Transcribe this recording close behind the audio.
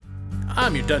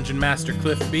I'm your Dungeon Master,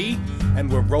 Cliff B, and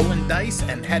we're rolling dice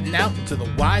and heading out into the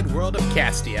wide world of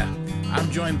Castia. I'm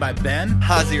joined by Ben,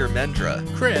 Hazir Mendra,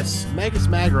 Chris, Magus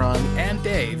Magron, and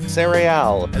Dave,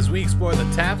 Serial, as we explore the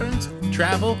taverns,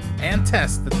 travel, and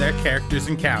tests that their characters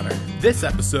encounter. This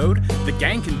episode, the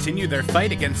gang continue their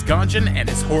fight against Gonjan and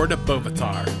his horde of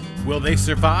Bovatar. Will they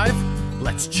survive?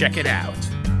 Let's check it out.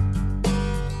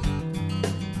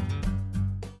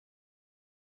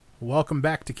 Welcome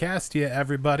back to Castia,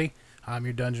 everybody. I'm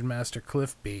your Dungeon Master,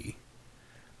 Cliff B.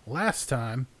 Last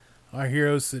time, our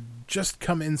heroes had just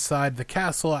come inside the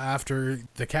castle after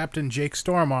the Captain Jake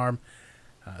Stormarm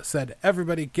said,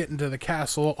 everybody get into the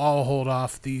castle, I'll hold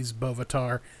off these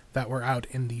Bovatar that were out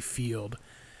in the field.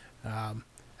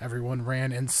 Everyone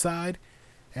ran inside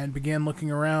and began looking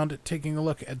around, taking a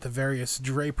look at the various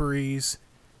draperies,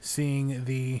 seeing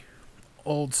the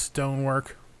old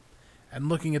stonework, and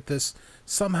looking at this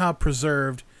somehow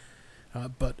preserved,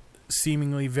 but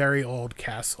seemingly very old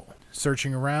castle.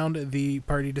 Searching around, the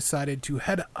party decided to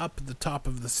head up the top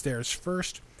of the stairs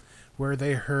first, where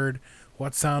they heard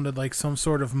what sounded like some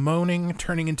sort of moaning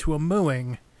turning into a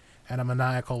mooing and a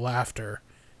maniacal laughter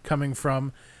coming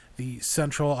from the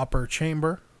central upper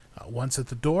chamber. Once at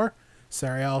the door,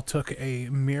 Serial took a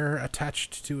mirror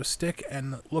attached to a stick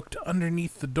and looked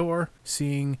underneath the door,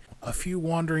 seeing a few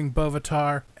wandering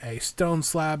Bovatar, a stone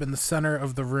slab in the center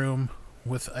of the room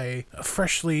with a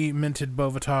freshly minted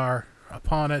Bovatar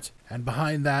upon it, and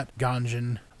behind that,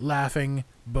 Gonjan, laughing,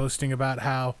 boasting about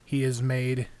how he has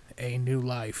made a new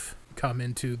life come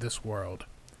into this world.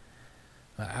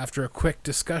 After a quick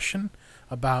discussion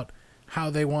about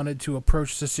how they wanted to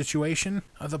approach the situation,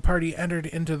 the party entered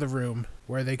into the room,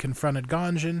 where they confronted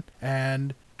Gonjan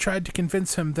and tried to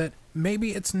convince him that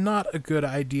maybe it's not a good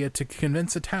idea to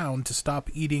convince a town to stop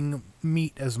eating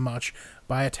meat as much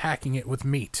by attacking it with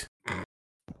meat.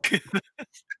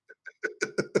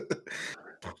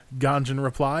 Gonjan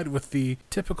replied with the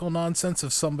typical nonsense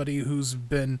of somebody who's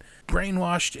been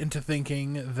brainwashed into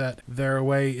thinking that their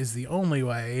way is the only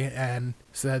way, and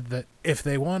said that if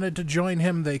they wanted to join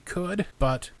him, they could,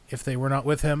 but if they were not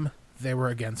with him, they were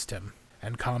against him.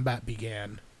 And combat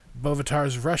began.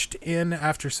 Bovatars rushed in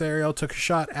after Serial took a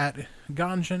shot at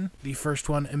Gonjan. The first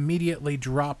one immediately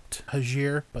dropped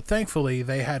Hazir, but thankfully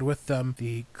they had with them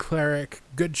the cleric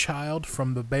Goodchild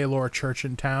from the Baylor church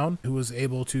in town, who was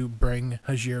able to bring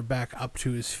Hazir back up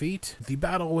to his feet. The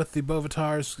battle with the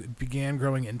Bovatars began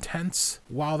growing intense.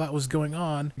 While that was going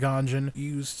on, Gonjan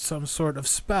used some sort of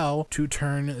spell to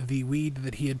turn the weed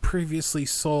that he had previously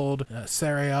sold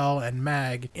Serial and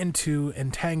Mag into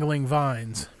entangling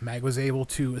vines. Mag was able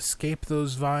to escape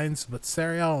those vines, but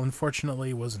Serial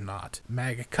unfortunately was not.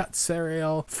 Mag cut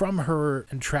Serial from her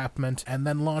entrapment and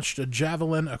then launched a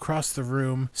javelin across the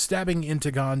room, stabbing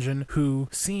into Gonjan, who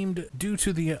seemed, due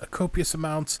to the copious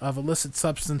amounts of illicit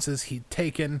substances he'd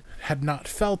taken, had not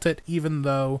felt it, even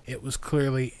though it was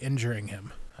clearly injuring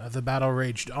him. The battle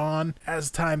raged on. As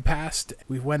time passed,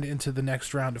 we went into the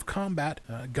next round of combat.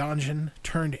 Gonjan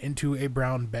turned into a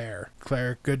brown bear.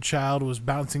 Cleric Goodchild was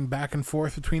bouncing back and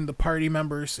forth between the party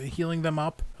members, healing them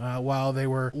up, while they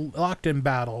were locked in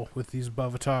battle with these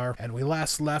Bovatar. And we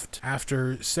last left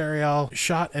after Serial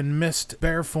shot and missed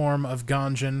bear form of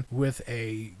Gonjan with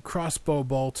a crossbow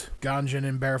bolt. Gonjan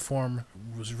in bear form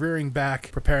was rearing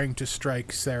back, preparing to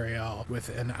strike Serial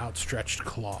with an outstretched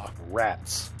claw.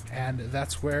 Rats. And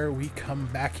that's where we come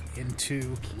back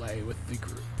into play with the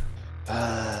group.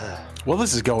 Well,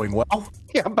 this is going well.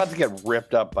 Yeah, I'm about to get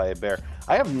ripped up by a bear.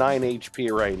 I have 9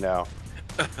 HP right now.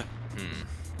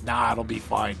 Nah, it'll be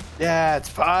fine. Yeah, it's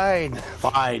fine.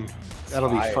 Fine. That'll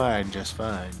be fine, just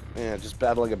fine. Yeah, just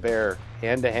battling a bear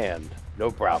hand to hand.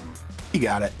 No problem. You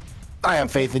got it. I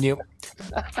have faith in you.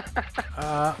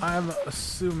 I'm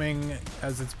assuming,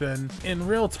 as it's been in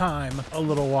real time a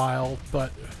little while,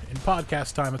 but in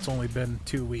podcast time it's only been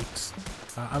 2 weeks.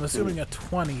 I'm assuming a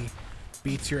 20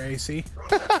 beats your AC.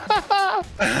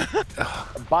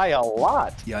 By a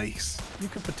lot. Yikes. You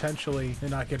could potentially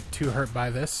not get too hurt by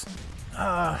this.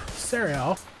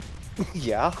 Serial,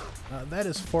 Yeah. that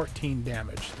is 14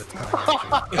 damage that's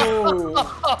coming at you.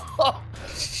 Oh,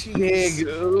 big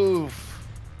oof.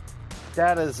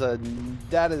 That is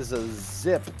a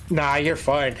zip. Nah, you're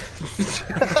fine.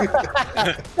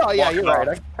 Oh yeah, you're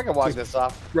right. I can walk this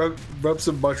off. Rub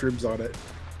some mushrooms on it.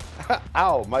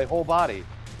 Ow, my whole body.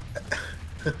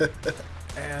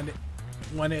 And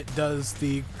when it does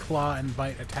the claw and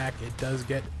bite attack, it does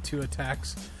get 2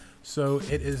 attacks. So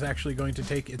it is actually going to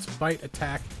take its bite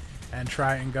attack and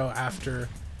try and go after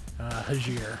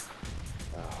Hazir.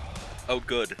 Oh,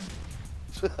 good.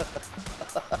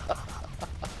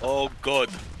 Oh, good.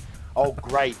 Oh,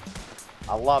 great.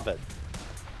 I love it.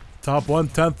 Top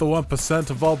 1/10 of 1%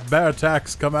 of all bear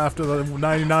attacks come after the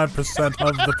 99%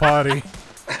 of the party.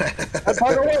 I'm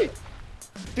far away.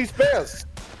 These bears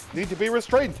need to be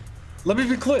restrained. Let me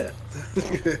be clear.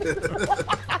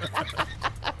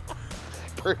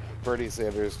 Bernie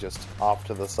Sanders just off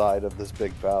to the side of this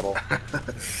big battle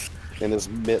in his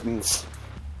mittens.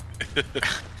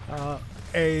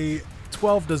 A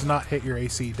 12 does not hit your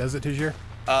AC, does it, Tajir?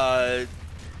 My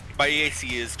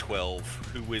AC is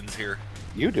 12. Who wins here?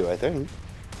 You do, I think.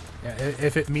 Yeah,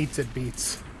 if it meets, it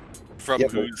beats. From Yeah,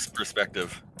 but- whose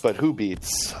perspective? But who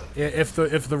beats? If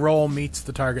the roll meets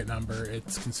the target number,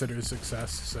 it's considered a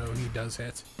success, so he does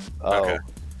hit. Oh, Okay.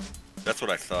 That's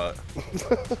what I thought.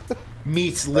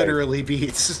 Meats literally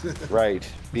beats. right.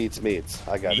 Beats meets.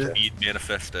 I got you. Eat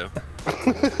manifesto.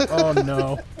 Oh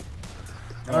no.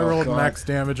 I Oh, rolled God. max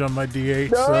damage on my D8,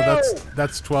 so No!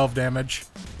 that's 12 damage.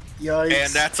 Yikes.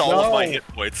 And that's all of my No. hit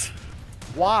points.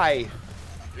 Why?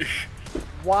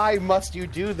 Why must you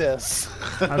do this?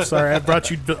 I'm sorry, I brought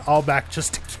you all back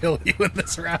just to kill you in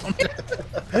this round.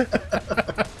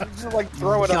 You're like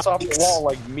throwing us off the Yikes. wall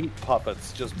like meat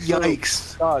puppets. Just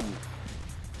Yikes. done.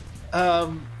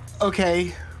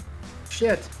 Okay.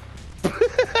 Shit. All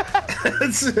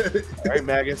right,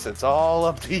 Magus, it's all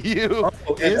up to you.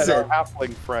 Oh, is and our it?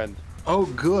 halfling friend. Oh,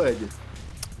 good.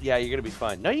 Yeah, you're gonna be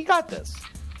fine. No, you got this.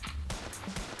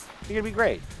 You're gonna be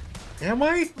great. Am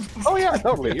I? Oh yeah,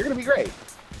 totally. You're gonna be great.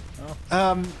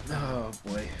 Oh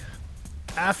boy.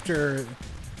 After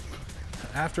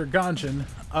Ganjin,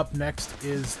 up next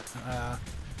is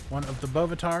one of the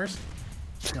Bovatars.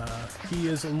 He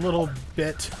is a little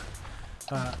bit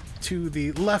to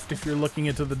the left if you're looking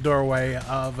into the doorway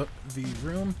of the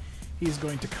room. He's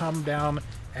going to come down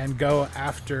and go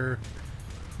after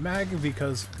Mag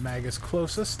because Mag is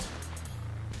closest.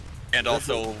 And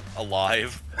also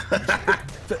alive.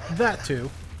 That too.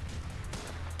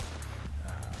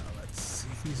 Let's see.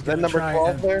 He's Is that gonna number try 12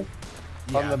 and- there?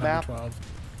 Yeah, on the number map? 12.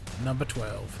 Number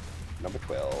 12. Number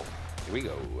 12. Here we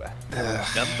go.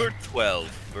 Number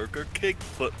 12, Burger King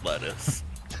foot lettuce.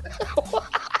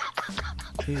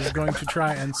 He's going to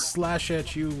try and slash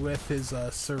at you with his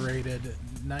serrated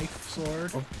knife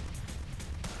sword.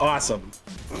 Awesome.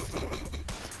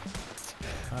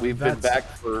 We've been that's- back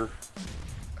for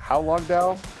how long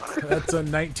now? That's a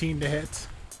 19 to hit.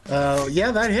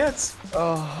 Yeah, that hits.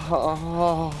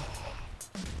 Oh.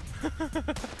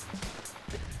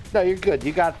 No, you're good.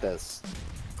 You got this.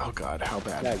 Oh, God. How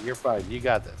bad? Yeah, you're fine. You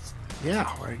got this. Yeah,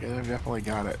 I definitely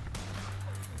got it.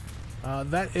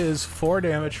 That is 4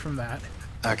 damage from that.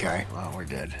 Okay, well, we're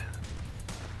good.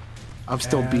 I'm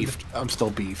still And- beefed. I'm still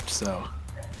beefed, so.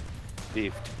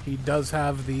 Beefed. He does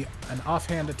have an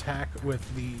offhand attack with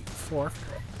the fork.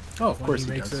 Oh, of course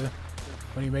when he makes does.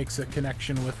 when he makes a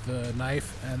connection with the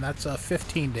knife, and that's a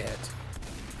 15 to hit.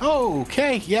 Oh,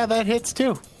 okay. Yeah, that hits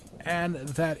too. And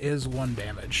that is 1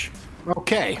 damage.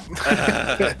 Okay.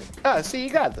 See, you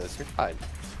got this. You're fine.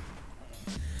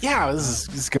 Yeah, this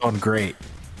is going great.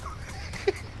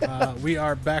 We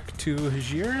are back to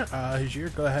Hajir.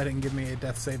 Hajir, go ahead and give me a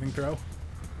death saving throw.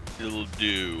 It'll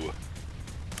do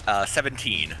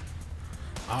 17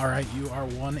 All right, you are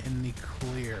 1 in the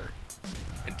clear.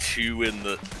 and 2 in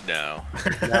the no.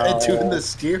 Doing the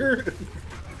steer?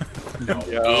 No.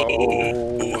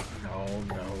 No,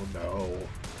 no.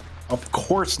 Of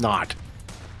course not.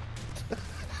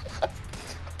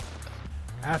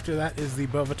 After that is the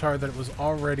Bovatar that was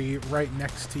already right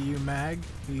next to you, Mag.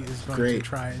 He is going to Great.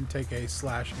 try and take a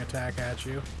slashing attack at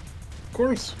you. Of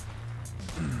course.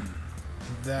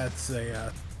 That's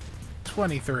a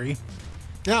 23.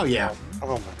 Oh, yeah.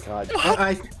 Oh my god.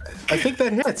 I think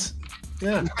that hits.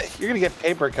 Yeah. You're gonna get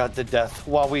paper cut to death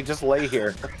while we just lay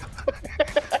here.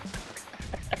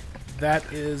 That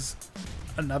is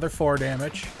another 4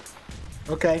 damage.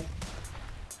 Okay.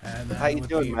 And then How you with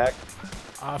doing, the Mac?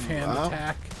 offhand Wow.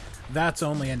 attack, that's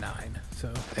only a 9.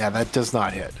 So, Yeah, that does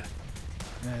not hit.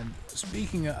 and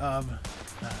speaking of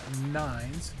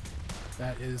 9s,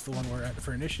 that is the one we're at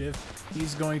for initiative.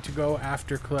 He's going to go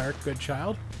after Cleric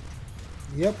Goodchild.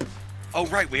 Yep. Oh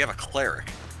right, we have a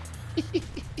cleric.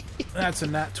 That's a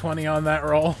nat 20 on that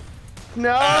roll.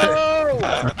 No!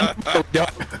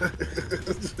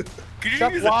 Could you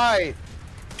Chuck, use why?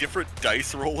 a different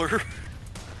dice roller?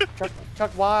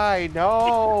 Chuck, why?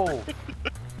 No!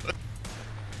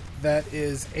 That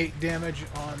is 8 damage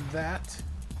on that.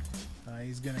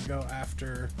 He's going to go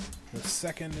after the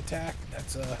second attack.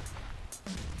 That's a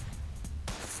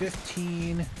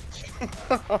 15.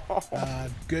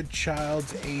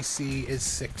 Goodchild's AC is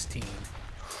 16.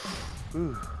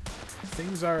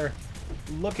 Things are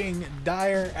looking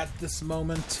dire at this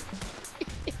moment.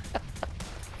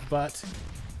 But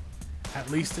At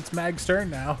least it's Mag's turn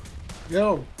now.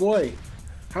 Oh, boy.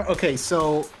 Okay,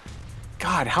 so...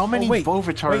 God, how many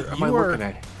Bovitar am I looking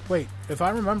at? Wait, if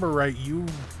I remember right, you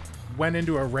went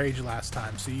into a rage last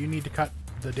time, so you need to cut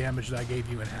the damage that I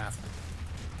gave you in half.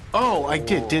 Oh, I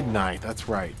did, didn't I? That's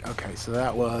right. Okay, so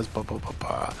that was...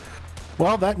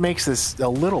 Well, that makes this a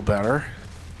little better.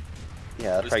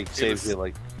 Yeah, that probably saves you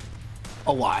like...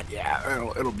 A lot, yeah.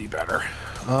 It'll be better.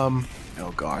 Oh,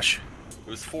 gosh. It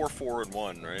was 4, 4, and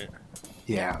 1, right?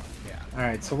 Yeah. All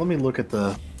right, so let me look at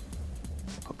the...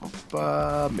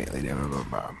 Melee damage.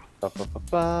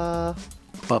 Ba-ba-ba-ba.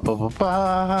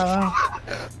 Ba-ba-ba-ba.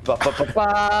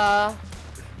 Ba-ba-ba-ba.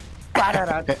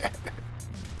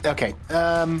 Okay,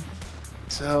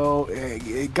 so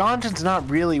Gonjan's not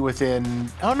really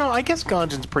within... Oh, no, I guess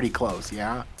Gonjan's pretty close,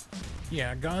 yeah?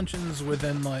 Yeah, Gonjan's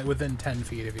within 10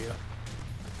 feet of you.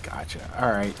 Gotcha. All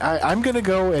right, I'm gonna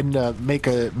go and make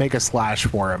a slash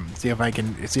for him. See if I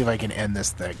can end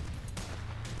this thing.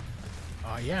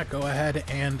 Yeah, go ahead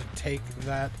and take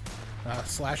that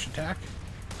slash attack.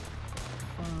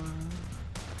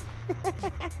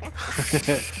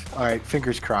 All right,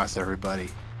 fingers crossed, everybody.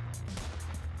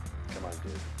 Come on,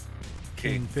 dude.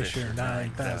 Kingfisher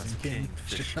 9000.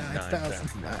 Kingfisher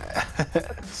 9000.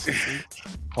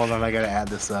 Hold on, I gotta add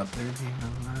this up.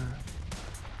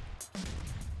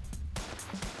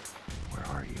 Where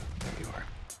are you? There you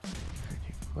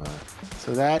are.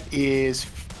 So that is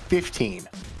 15.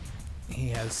 He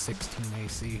has 16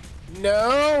 AC.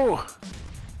 No!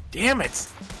 Damn it!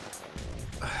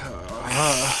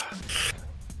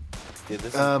 Dude,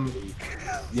 this is bleak.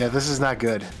 Yeah, this is not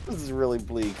good. This is really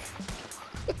bleak.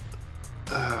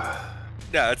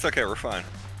 Yeah, it's okay. We're fine.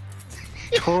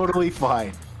 Totally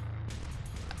fine.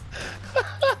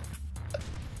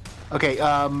 Okay,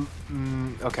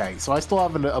 okay, so I still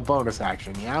have a bonus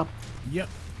action, yeah? Yep.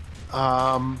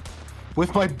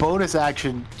 With my bonus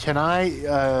action, can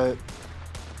I,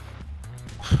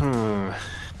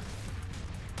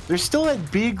 There's still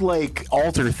that big, like,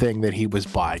 altar thing that he was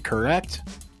by, correct?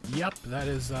 Yep, that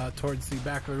is towards the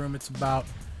back of the room. It's about,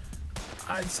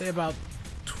 I'd say about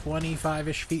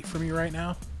 25-ish feet from you right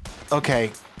now.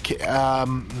 Okay,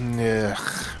 I'm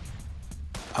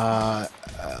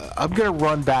gonna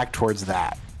run back towards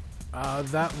that.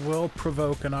 That will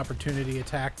provoke an opportunity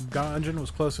attack. Gonjan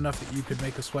was close enough that you could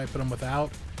make a swipe at him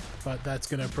without, but that's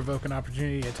going to provoke an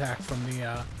opportunity attack from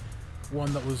the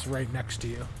one that was right next to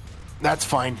you. That's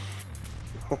fine.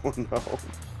 Oh no.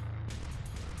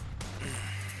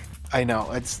 I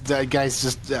know. It's guys.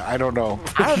 Just I don't know.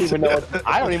 I don't even know.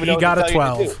 I don't even know. He got what a to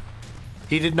tell you to 12. do.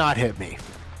 He did not hit me.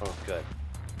 Oh, good.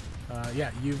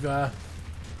 Yeah,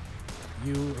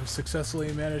 you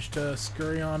successfully managed to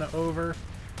scurry on over,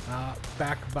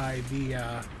 back by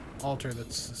the altar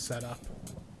that's set up.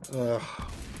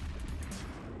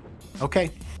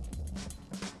 Okay.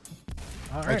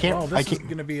 All right. can't- Well, I this is can't-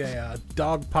 going to be a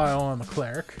dog pile on the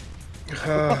cleric.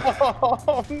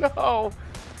 Oh no.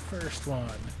 First one.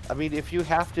 I mean, if you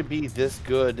have to be this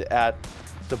good at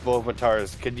the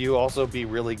Bovatars, could you also be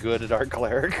really good at our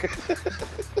cleric?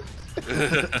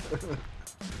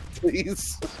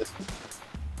 Please.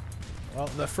 Well,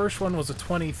 the first one was a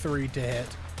 23 to hit.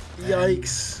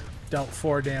 Yikes. Dealt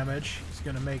 4 damage. He's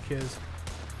going to make his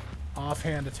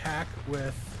offhand attack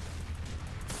with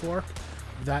fork.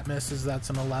 That misses. That's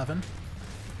an 11.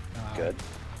 Good.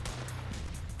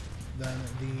 Then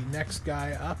the next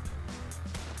guy up.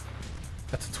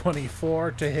 That's a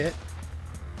 24 to hit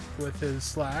with his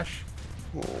slash.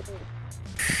 And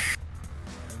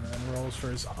then rolls for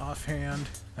his offhand.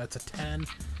 That's a 10.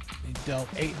 He dealt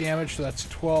 8 damage, so that's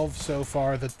 12 so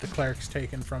far that the cleric's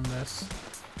taken from this.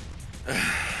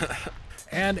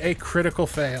 And a critical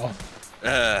fail.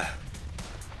 So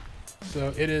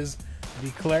it is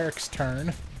the cleric's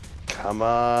turn. Come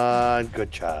on,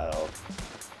 good child.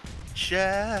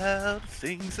 Child,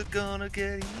 things are gonna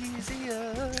get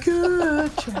easier.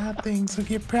 Good job. Things will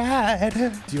get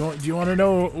brighter. Do you want to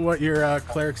know what your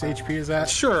cleric's HP is at?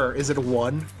 Sure. Is it a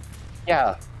 1?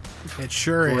 Yeah. It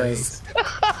sure is.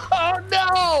 Oh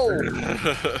no!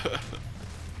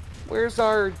 Where's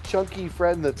our chunky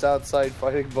friend that's outside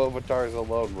fighting Bovatars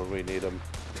alone when we need him?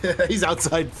 He's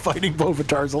outside fighting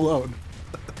Bovatars alone.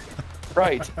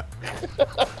 Right.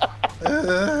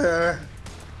 Alright,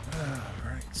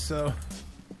 so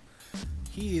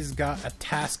he's got a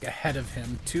task ahead of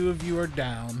him. 2 of you are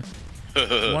down.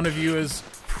 One of you is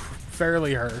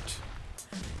fairly hurt.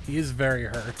 He is very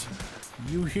hurt.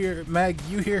 You hear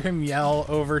him yell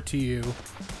over to you.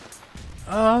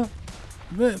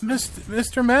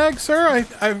 Mr. Mag, sir,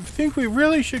 I think we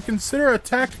really should consider a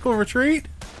tactical retreat.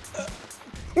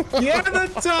 Yeah,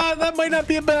 that might not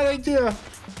be a bad idea.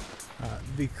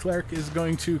 the cleric is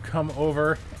going to come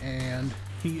over, and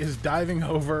he is diving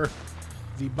over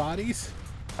the bodies.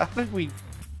 How did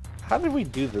we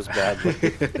do this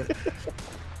badly?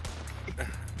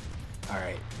 All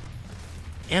right.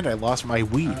 And I lost my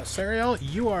weed. Sariel,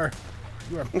 you are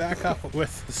back up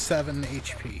with 7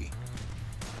 HP.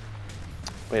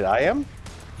 Wait, I am?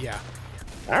 Yeah.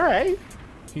 All right.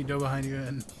 He dove behind you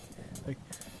and like,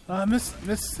 Miss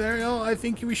Sariel, I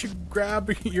think we should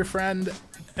grab your friend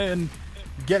and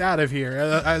get out of here.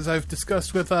 As I've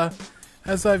discussed with our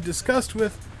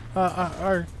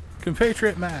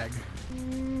compatriot Mag.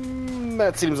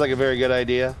 That seems like a very good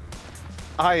idea.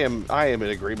 I am in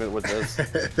agreement with this.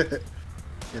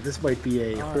 Yeah, this might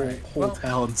be a whole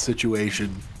town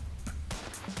situation.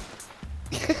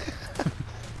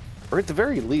 Or at the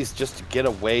very least, just to get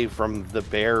away from the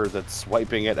bear that's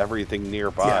swiping at everything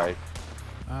nearby.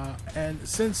 Yeah. And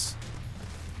since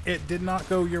it did not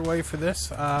go your way for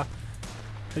this,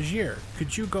 Hajir,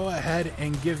 could you go ahead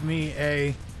and give me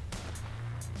a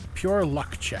pure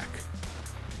luck check?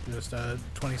 Just a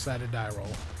 20-sided die roll.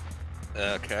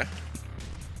 Okay.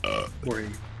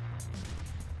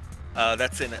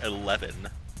 That's an 11.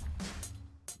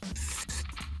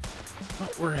 Well,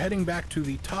 we're heading back to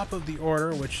the top of the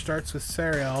order, which starts with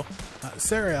Sariel.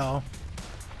 Sariel,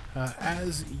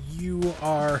 as you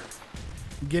are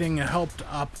getting helped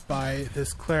up by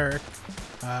this cleric,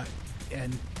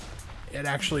 and it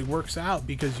actually works out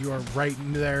because you are right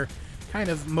in there, kind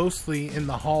of mostly in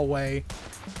the hallway,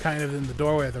 kind of in the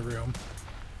doorway of the room.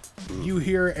 You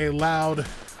hear a loud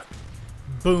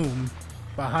boom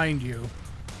behind you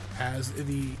as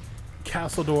the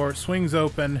castle door swings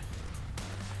open,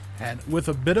 and with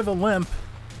a bit of a limp,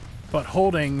 but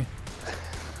holding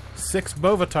 6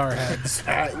 Bovatar heads,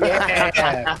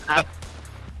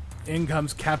 in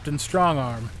comes Captain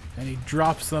Strongarm, and he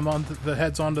drops them onto the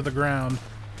heads onto the ground,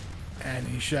 and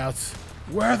he shouts,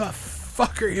 "Where the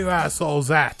fuck are you assholes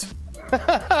at?"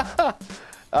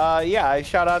 Yeah, I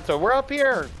shout out to him, "We're up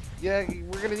here. Yeah,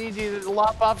 we're gonna need you to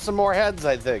lop off some more heads,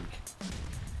 I think."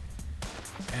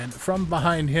 And from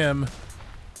behind him,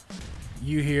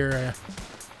 you hear a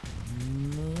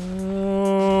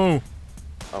 "No."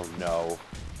 Oh no.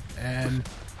 And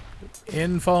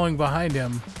in falling behind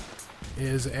him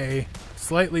is a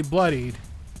slightly bloodied,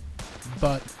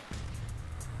 but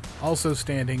also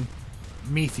standing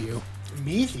Methiu.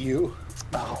 Methiu?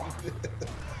 Oh.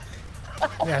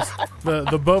 Yes,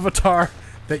 the Bovatar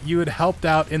that you had helped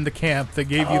out in the camp that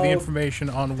gave you the information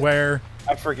on where...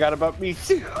 I forgot about me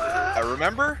too. I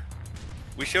remember.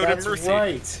 We showed That's him mercy.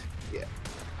 right. Yeah.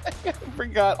 I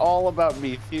forgot all about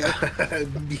me too.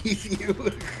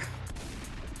 Methiu.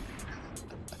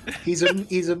 He's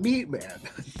a meat man.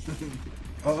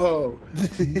 Oh,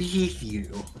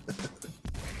 Methiu.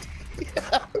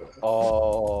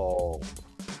 Oh.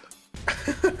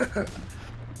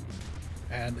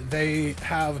 And they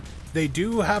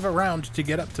do have a round to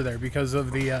get up to there because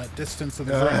of the distance of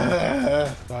the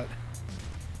ground. But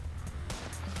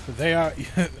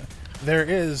there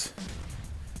is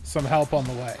some help on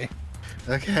the way.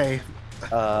 Okay.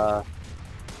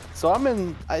 So I'm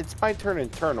in. It's my turn in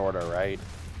turn order, right?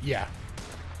 Yeah.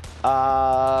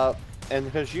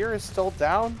 And Hajir is still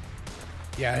down?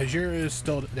 Yeah, Hajir is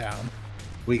still down.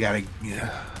 We gotta.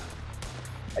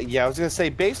 Yeah, I was gonna say,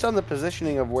 based on the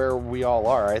positioning of where we all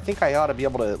are, I think I ought to be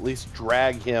able to at least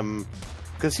drag him,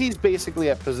 because he's basically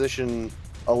at position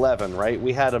 11, right?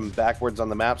 We had him backwards on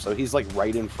the map, so he's like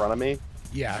right in front of me.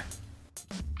 Yeah.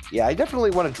 Yeah, I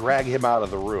definitely want to drag him out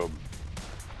of the room.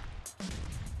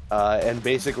 And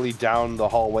basically down the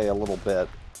hallway a little bit.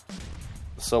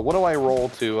 So what do I roll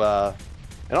to,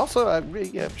 and also, I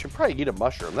should probably eat a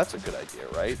mushroom. That's a good idea,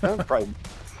 right? That would probably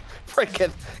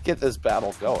get this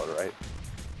battle going, right?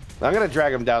 I'm going to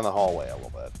drag him down the hallway a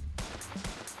little bit.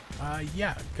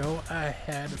 Yeah, go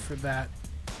ahead for that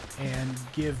and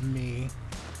give me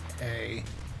a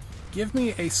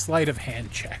sleight of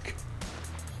hand check.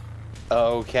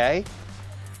 Okay.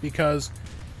 Because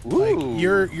Ooh. like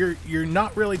you're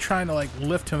not really trying to like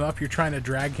lift him up, you're trying to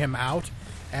drag him out,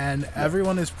 and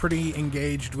everyone is pretty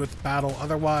engaged with battle.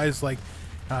 Otherwise, like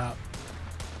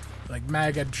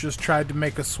Mag had just tried to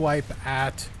make a swipe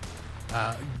at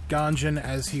Ganjin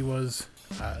as he was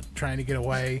trying to get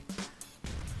away.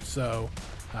 So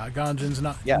Ganjin's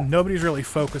not. Yeah. Nobody's really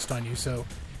focused on you. So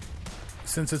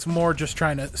since it's more just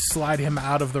trying to slide him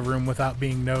out of the room without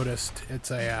being noticed,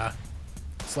 it's a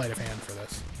sleight of hand for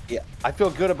this. Yeah, I feel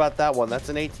good about that one. That's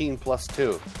an 18 plus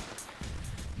 2.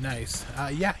 Nice.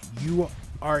 Yeah, you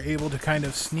are able to kind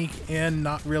of sneak in,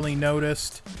 not really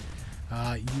noticed.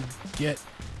 You get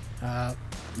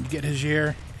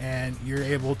Hajir, and you're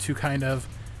able to kind of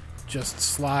just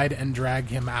slide and drag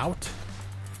him out.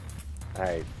 All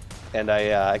right. And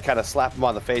I kind of slap him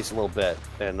on the face a little bit,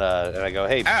 and I go,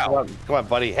 "Hey, come on,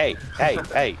 buddy! Hey,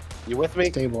 you with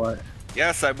me?" Stabilize.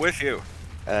 Yes, I'm with you.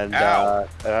 And I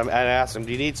asked him,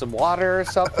 "Do you need some water or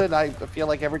something?" I feel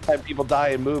like every time people die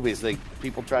in movies,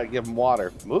 people try to give them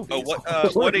water. Movies. Oh, what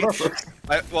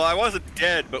I wasn't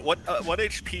dead, but what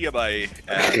HP am I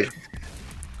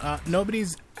at?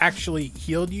 Nobody's actually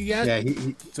healed you yet.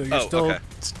 Yeah, so you're still. Okay.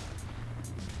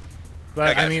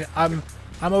 But I mean, I'm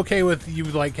okay with you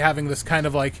like having this kind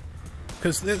of like,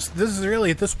 because this is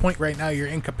really at this point right now you're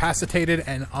incapacitated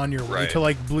and on your way to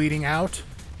like bleeding out.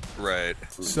 Right.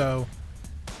 So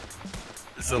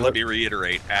let me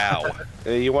reiterate. Ow.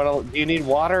 Do you need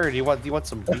water, or do you want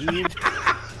some weed?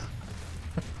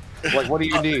 Like, what do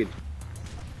you need?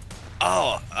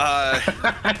 Oh,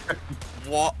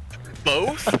 what?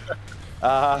 Both?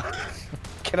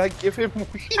 Can I give him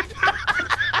weed?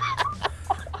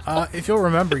 If you'll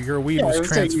remember, your weed was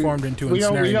transformed into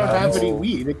ensnaring. We don't have vines. any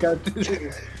weed. It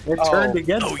turned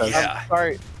against us. Yeah.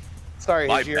 Sorry.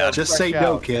 My Hijir, bad. I'm Just fresh say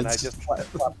no, out, kids. and I just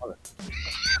slapped on it.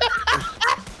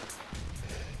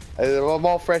 I'm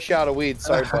all fresh out of weed.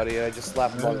 Sorry, buddy. I just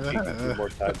slapped him on the cheek a few more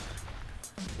times.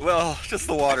 Well, just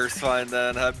the water's fine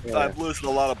then. I'm losing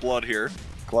a lot of blood here.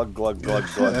 Glug, glug, glug,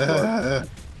 glug, glug.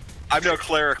 I'm no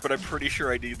cleric, but I'm pretty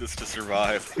sure I need this to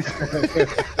survive.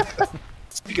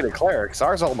 Speaking of clerics,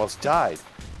 ours almost died.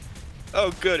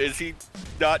 Oh, good. Is he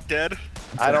not dead?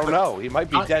 I don't know. He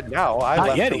might be dead now. I not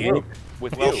left yet, the room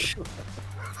with Well,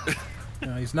 you.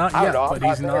 No, he's not I yet, don't know, but I'm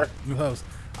he's not not close.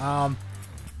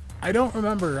 I don't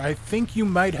remember. I think you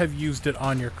might have used it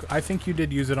on your. I think you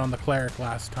did use it on the cleric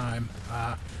last time.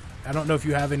 I don't know if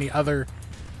you have any other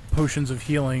potions of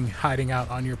healing hiding out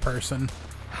on your person.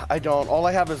 I don't. All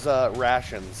I have is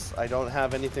rations. I don't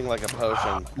have anything like a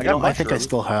potion. I think I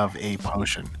still have a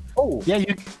potion. Oh, Yeah,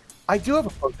 you. I do have a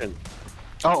potion.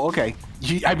 Oh, okay.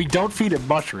 I mean, don't feed him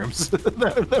mushrooms.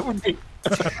 that would be.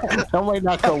 That might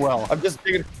not go well. I'm just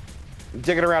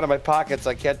digging around in my pockets.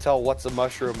 I can't tell what's a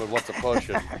mushroom and what's a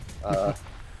potion.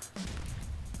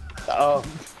 Oh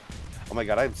my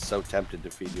god, I'm so tempted to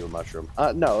feed you a mushroom.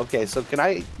 No, okay. So can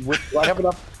I? Do I have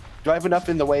enough? Do I have enough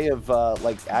in the way of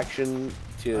like action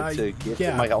to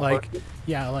get my help? Like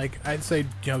I'd say,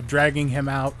 dragging him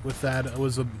out with that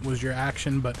was your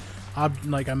action, but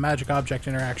like a magic object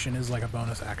interaction is like a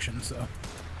bonus action. So.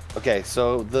 Okay,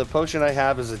 so the potion I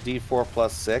have is a D4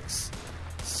 plus 6.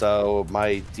 So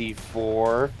my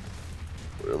D4,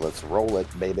 let's roll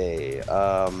it, baby,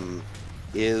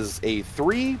 is a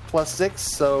 3 plus 6.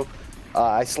 So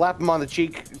I slap him on the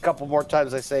cheek a couple more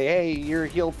times. I say, hey, you're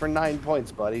healed for 9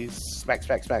 points, buddy. Smack,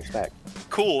 smack, smack, smack.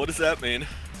 Cool. What does that mean?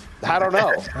 I don't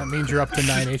know. That means you're up to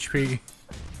 9 HP.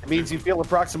 It means you feel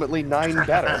approximately 9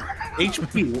 better.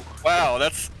 HP. Wow,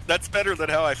 that's better than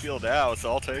how I feel now, so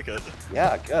I'll take it.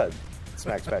 Yeah, good.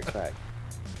 Smack, smack, smack.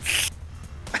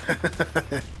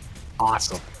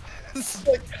 Awesome. It's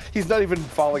like, he's not even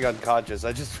falling unconscious.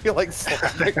 I just feel like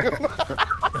slapping him.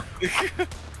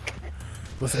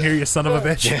 Listen here, you son of a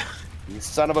bitch. Yeah. You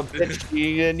son of a bitch.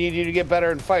 You need you to get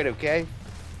better and fight, okay?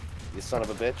 You son of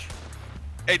a bitch.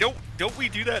 Hey, don't we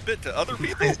do that bit to other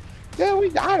people? Yeah,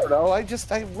 I don't know.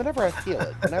 Whenever I feel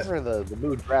it, whenever the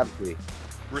mood grabs me.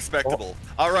 Respectable.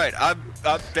 All right, I'm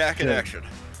back in action.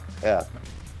 Yeah.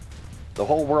 The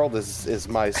whole world is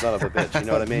my son of a bitch. You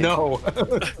know what I mean? No.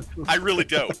 I really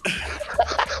don't.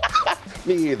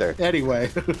 Me either.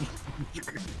 Anyway.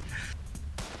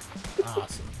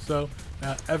 Awesome. So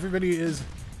everybody is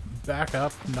back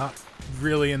up, not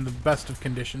really in the best of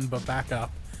condition, but back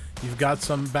up. You've got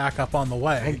some backup on the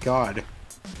way. Thank God.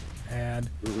 And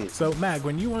so, Mag,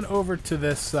 when you went over to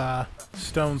this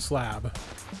stone slab,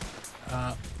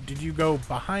 did you go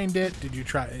behind it? Did you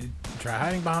try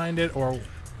hiding behind it, or?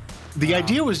 The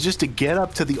idea was just to get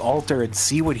up to the altar and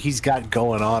see what he's got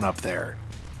going on up there.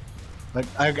 Like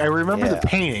I remember the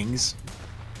paintings,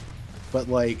 but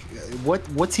like,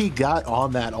 what's he got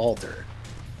on that altar?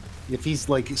 If he's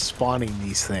like spawning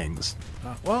these things.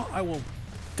 Well, I will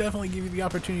definitely give you the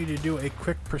opportunity to do a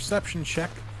quick perception check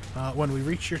when we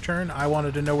reach your turn. I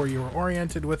wanted to know where you were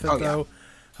oriented with it, though,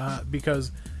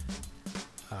 because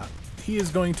he is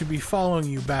going to be following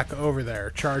you back over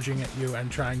there, charging at you and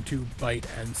trying to bite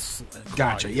and claw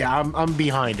Gotcha. you. Yeah, I'm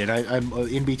behind it. I'm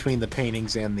in between the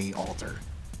paintings and the altar.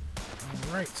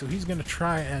 All right, so he's going to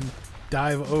try and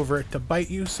dive over it to bite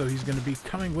you. So he's going to be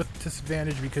coming with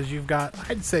disadvantage because you've got,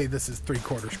 I'd say this is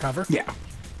 3/4 cover. Yeah.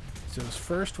 So his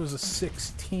first was a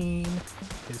 16.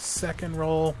 His second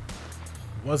roll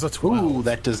was a 12. Ooh,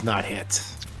 that does not hit.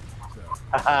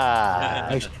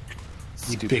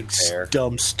 You big bear.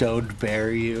 dumb stoned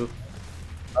bear, you.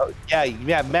 Oh,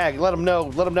 yeah, Mag. Let him know.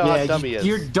 Let him know how dumb he is.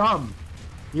 You're dumb.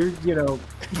 You know.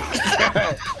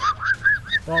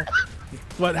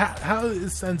 Well, how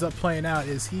this ends up playing out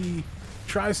is he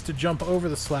tries to jump over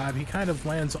the slab. He kind of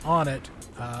lands on it,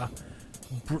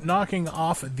 knocking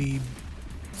off the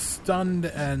stunned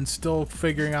and still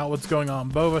figuring out what's going on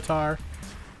Bovatar.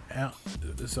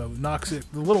 So knocks it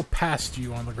a little past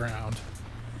you on the ground.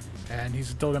 And he's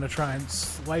still going to try and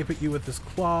swipe at you with his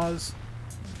claws.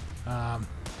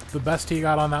 The best he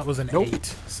got on that was an 8,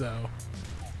 so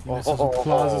he misses with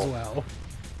claws as well.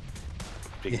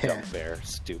 Big dumb bear,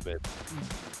 stupid.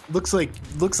 Looks like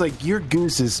your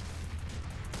goose is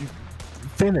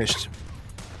finished.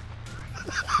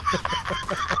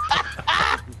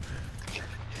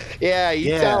 Yeah,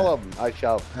 you tell him. I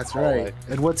shall. That's right.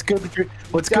 And what's good for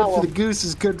the goose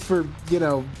is good for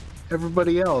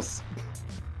everybody else.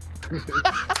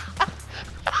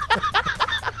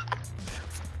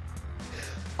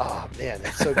 Oh man,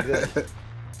 that's so good.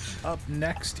 Up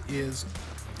next is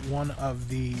one of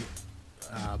the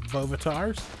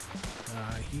Bovatars.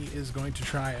 He is going to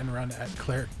try and run at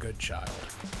Cleric Goodchild.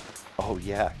 Oh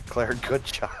yeah, Cleric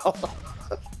Goodchild.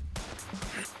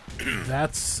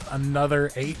 That's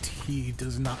another 8. He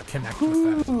does not connect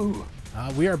with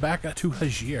that. We are back to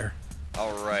Hajir.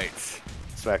 All right.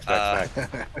 Smack.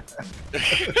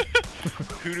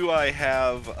 Who do I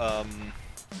have?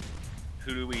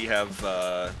 Who do we have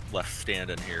left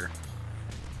standing here?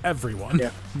 Everyone.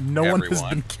 Yeah. No one has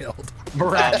been killed.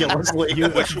 Miraculously.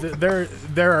 There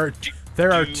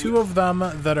are 2 of them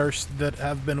that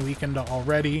have been weakened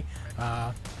already.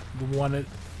 The one at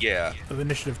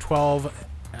Initiative 12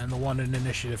 and the one in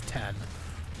Initiative 10.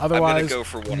 Otherwise,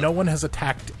 no one has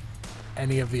attacked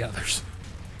any of the others.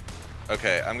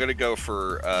 Okay, I'm gonna go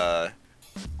for.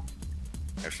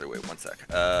 Actually, wait 1 sec.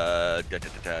 I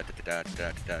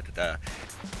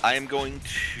am going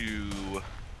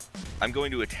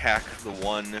to attack the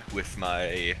one with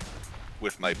my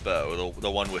bow,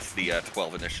 the one with the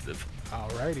 12 initiative.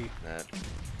 Alrighty.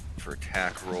 For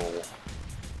attack roll,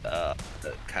 that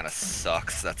kind of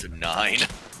sucks. That's a 9.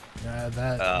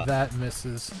 That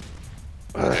misses.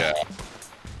 Yeah.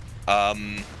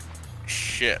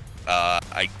 Shit.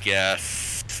 I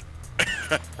guess.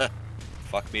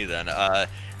 Fuck me then.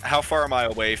 How far am I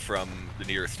away from the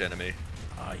nearest enemy?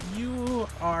 You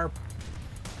are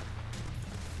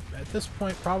at this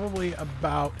point probably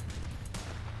about.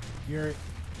 You're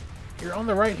on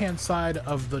the right-hand side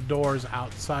of the doors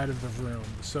outside of the room,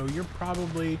 so you're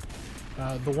probably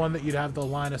the one that you'd have the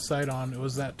line of sight on. It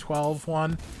was that 12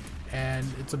 one, and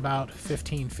it's about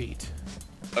 15 feet.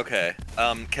 Okay.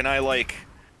 Can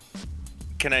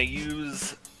I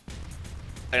use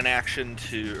an action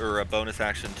or a bonus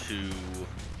action to,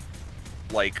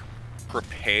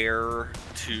 prepare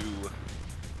to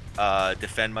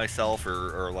defend myself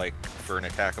or for an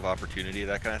attack of opportunity,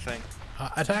 that kind of thing?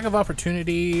 Attack of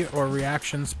opportunity or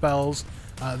reaction spells,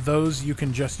 those you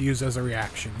can just use as a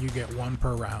reaction. You get 1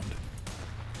 per round.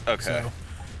 Okay.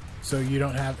 So you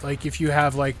don't have, if you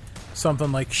have,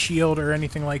 something like shield or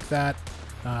anything like that,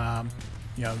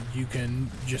 you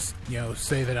can just,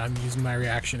 say that I'm using my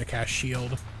reaction to cast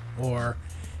shield, or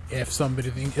if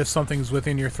something's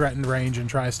within your threatened range and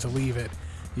tries to leave it,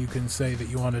 you can say that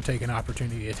you want to take an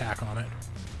opportunity attack on it.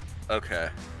 Okay.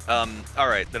 All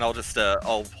right, then I'll just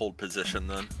I'll hold position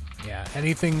then. Yeah.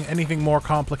 Anything more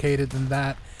complicated than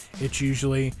that, it's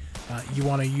usually you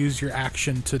want to use your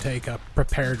action to take a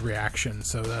prepared reaction.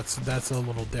 So that's a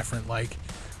little different.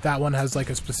 That one has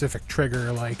a specific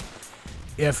trigger.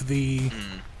 If the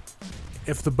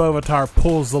Bovatar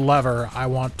pulls the lever, I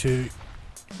want to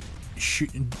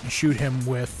shoot him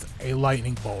with a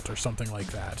lightning bolt or something like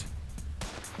that.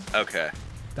 Okay.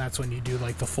 That's when you do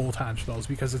the full-time spells,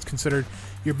 because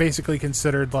you're basically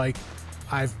considered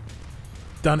I've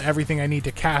done everything I need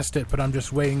to cast it, but I'm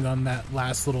just waiting on that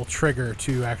last little trigger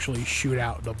to actually shoot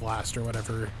out the blast or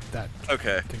whatever that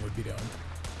thing would be doing.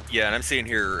 Yeah, and I'm seeing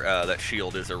here that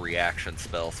shield is a reaction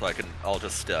spell, so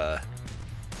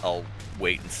I'll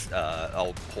wait and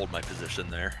I'll hold my position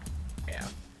there. Yeah.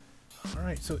 All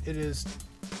right, so it is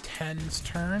 10's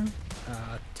turn.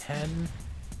 10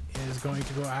 is going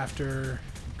to go after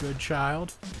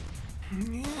Goodchild.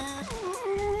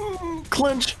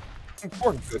 Clinch.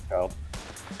 Poor Goodchild.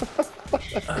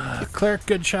 Cleric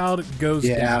Goodchild goes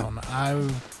down.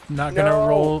 I'm not gonna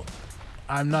roll.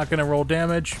 I'm not gonna roll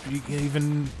damage,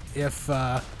 even if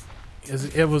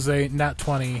it was a nat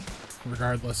 20,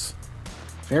 regardless.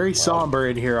 Very somber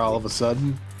in here all of a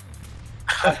sudden.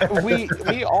 we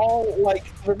all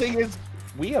the thing is,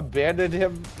 we abandoned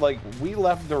him. Like, we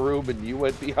left the room and you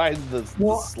went behind the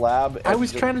slab. I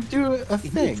was trying to do a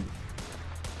thing.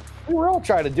 We were all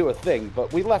trying to do a thing,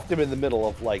 but we left him in the middle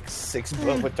of like 6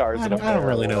 Bovitars. I don't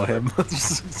really know him.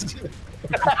 It's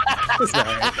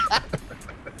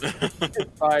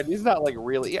fine. He's not like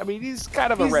really. I mean, he's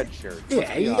kind of a red shirt.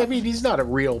 Yeah, I mean, he's not a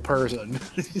real person.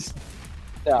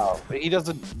 No, he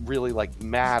doesn't really like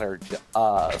matter to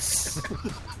us.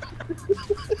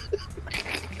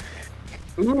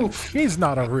 Oof, he's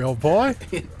not a real boy.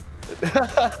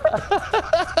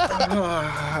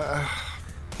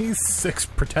 He's 6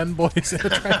 pretend boys in a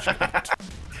trench coat.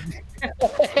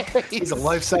 He's a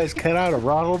life-size cutout of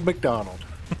Ronald McDonald.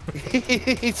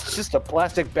 He's just a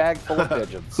plastic bag full of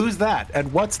pigeons. Who's that?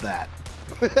 And what's that?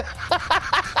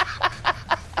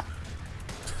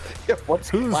 What's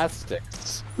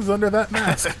plastics? Who's under that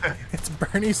mask? It's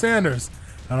Bernie Sanders.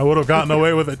 And I would have gotten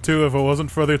away with it too if it wasn't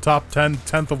for the top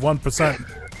 10th of 1%.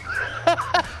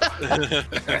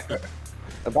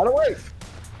 And by the way,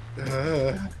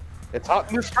 it's hot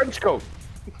in this trench coat.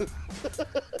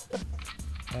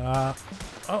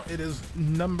 It is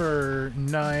number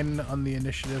 9 on the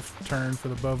initiative turn for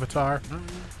the Bovitar.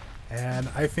 And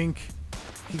I think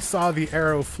he saw the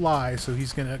arrow fly, so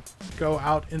he's going to go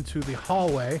out into the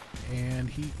hallway, and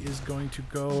he is going to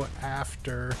go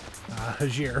after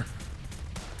Hajir.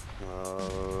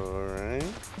 Alright.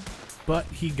 But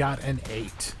he got an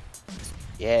 8.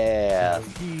 Yeah. So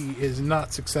he is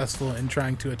not successful in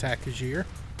trying to attack Hajir.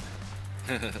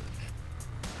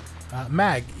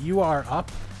 Mag, you are up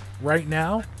right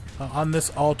now on this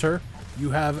altar. You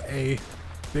have a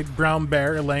big brown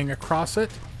bear laying across it.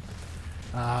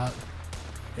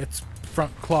 Its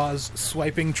front claws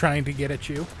swiping, trying to get at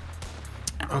you.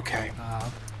 Okay.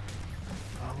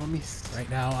 Let me see. Right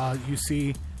now, you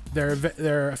see there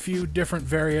are a few different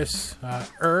various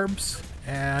herbs,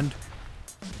 and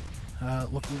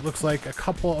looks like a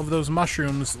couple of those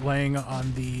mushrooms laying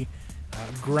on the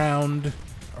ground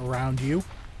around you.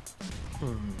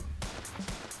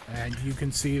 And you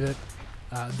can see that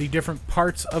the different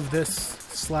parts of this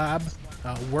slab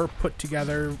were put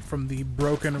together from the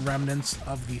broken remnants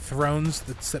of the thrones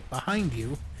that sit behind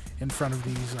you in front of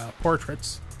these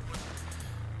portraits.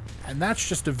 And that's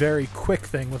just a very quick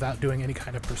thing without doing any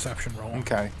kind of perception roll.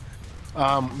 Okay.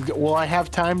 Will I have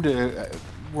time to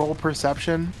roll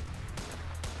perception?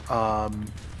 Yeah,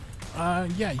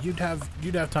 you'd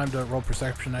have time to roll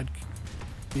perception.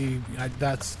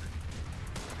 That's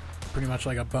pretty much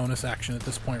like a bonus action at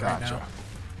this point right now.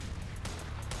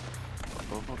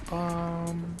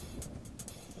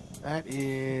 That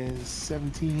is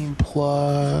 17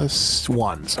 plus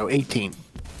 1, so 18.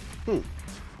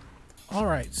 All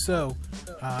right, so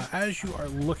as you are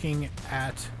looking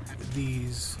at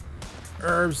these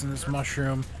herbs and this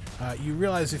mushroom, you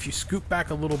realize if you scoot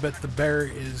back a little bit, the bear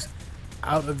is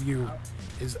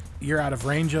you're out of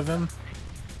range of him,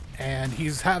 and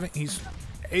he's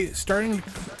starting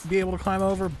to be able to climb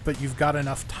over, but you've got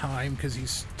enough time because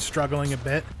he's struggling a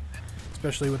bit,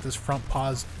 especially with his front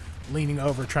paws leaning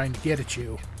over trying to get at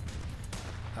you.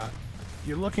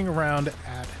 You're looking around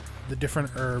at the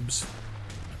different herbs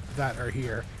that are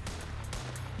here,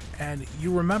 and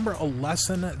you remember a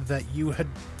lesson that you had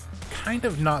kind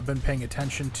of not been paying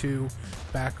attention to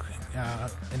back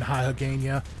in High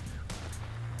Hogania.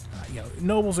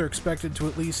 Nobles are expected to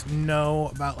at least know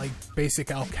about like basic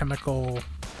alchemical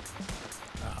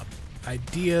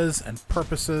ideas and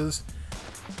purposes,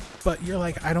 but you're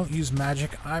like, I don't use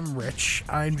magic, I'm rich,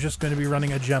 I'm just going to be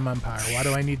running a gem empire, why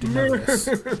do I need to know this?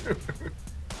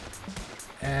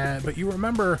 But you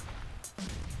remember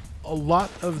a lot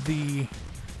of the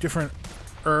different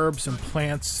herbs and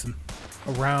plants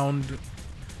around,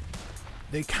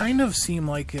 they kind of seem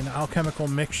like an alchemical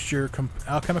mixture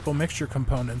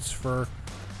components for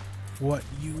what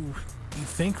you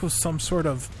think was some sort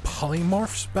of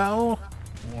polymorph spell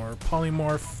or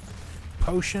polymorph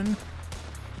potion.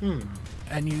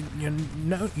 And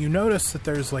you notice that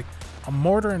there's like a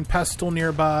mortar and pestle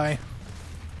nearby,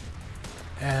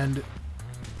 and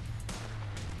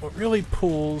what really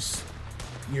pulls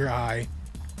your eye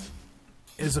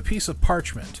is a piece of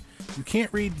parchment. You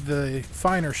can't read the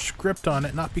finer script on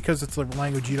it, not because it's a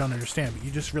language you don't understand, but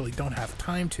you just really don't have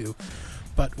time to.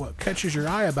 But what catches your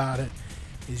eye about it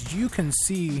is you can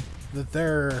see that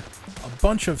there are a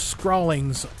bunch of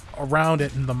scrawlings around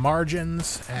it in the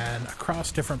margins and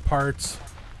across different parts.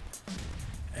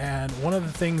 And one of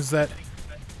the things that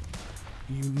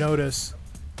you notice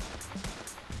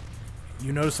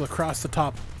across the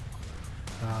top,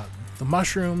 the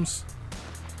mushrooms,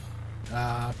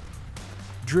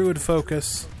 druid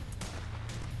focus,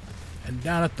 and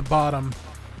down at the bottom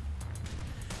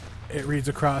it reads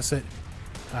across it,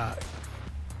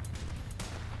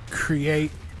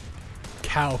 create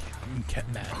cow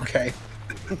man. Okay.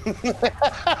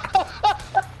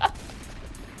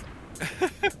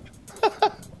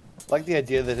 Like the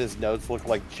idea that his notes look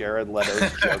like Jared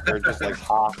Leto's Joker, just like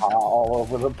ha ha all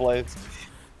over the place.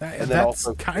 And then That's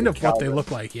also kind of what they Calvin. look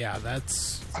like. Yeah,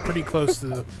 that's pretty close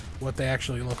to what they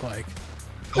actually look like.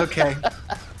 Okay.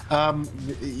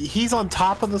 He's on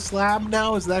top of the slab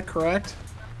now. Is that correct?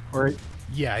 Or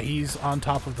Yeah, he's on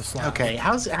top of the slab. okay,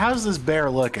 how's this bear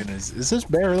looking? Is this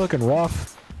bear looking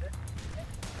rough?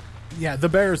 Yeah, the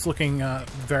bear is looking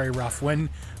very rough. When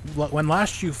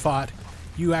last you fought,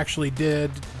 you actually did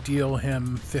deal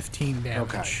him 15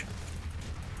 damage. Okay.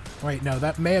 Wait, no,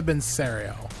 that may have been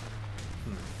Serio.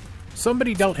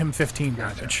 Somebody dealt him 15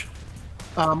 damage,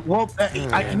 Well,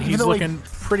 and he's looking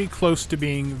pretty close to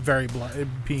being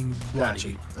being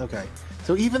bloody. Okay.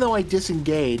 So even though I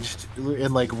disengaged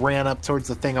and like ran up towards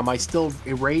the thing, am I still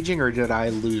raging or did I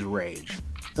lose rage?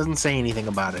 Doesn't say anything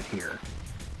about it here.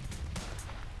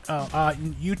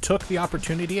 You took the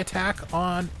opportunity attack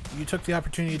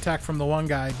from the one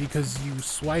guy because you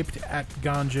swiped at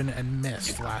Ganjin and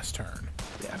missed last turn.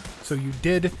 Yeah. So you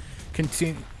did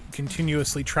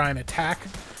continuously try and attack,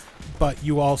 but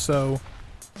you also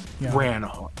Ran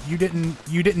on. You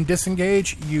didn't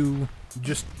disengage. You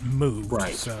just moved.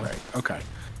 Right. So. Right. Okay.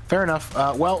 Fair enough.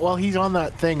 Well, while he's on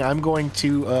that thing, I'm going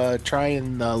to try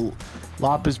and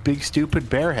lop his big stupid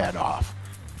bear head off.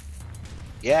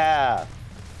 Yeah.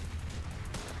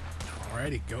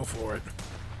 Alrighty, go for it.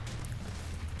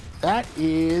 That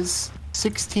is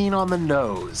 16 on the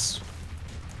nose.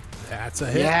 That's a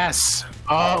hit. Yes.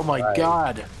 Oh my right.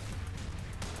 god.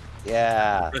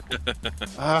 Yeah.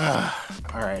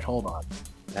 All right, hold on.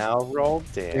 Now roll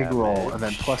damage. Big roll, and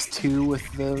then +2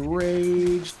 with the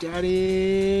rage,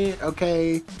 daddy.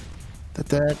 Okay,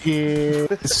 that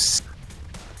is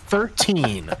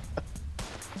 13.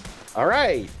 All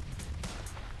right.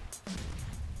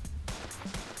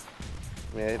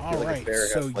 I mean, I feel All like right, a bear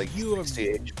so has like you have-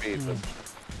 60 HP. But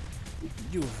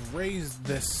You have raised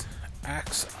this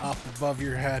axe up above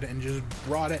your head and just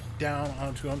brought it down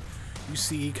onto him. You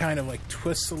see he kind of like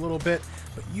twists a little bit,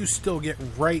 but you still get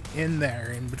right in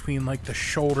there in between like the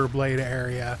shoulder blade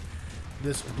area.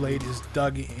 This blade is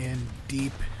dug in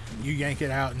deep. You yank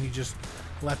it out and he just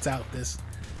lets out this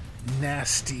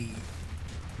nasty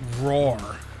roar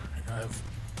of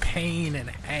pain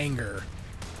and anger.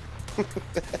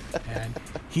 And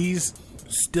he's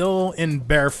still in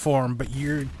bear form, but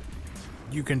you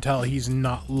can tell he's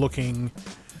not looking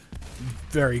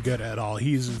very good at all.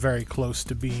 He's very close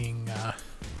to being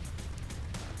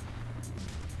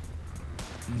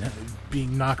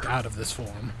knocked out of this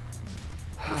form.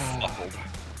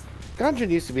 Ganjin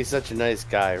used to be such a nice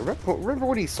guy. Remember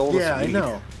when he sold us Yeah, I weed?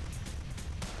 know.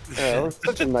 Yeah,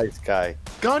 such a nice guy.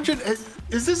 Ganjin,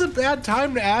 is this a bad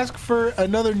time to ask for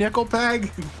another nickel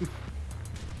peg?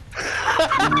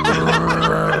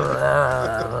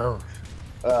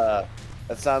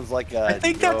 That sounds like a. I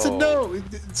think that's a no.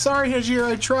 Sorry, Hajir,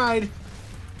 I tried.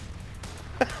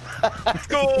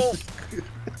 Cool.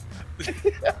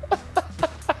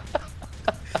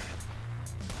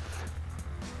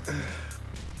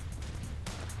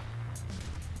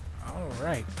 All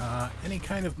right. Any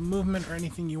kind of movement or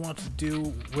anything you want to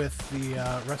do with the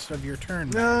rest of your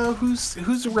turn?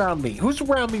 Who's around me? Who's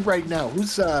around me right now?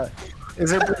 Who's is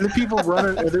there are there people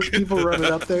running? Are there people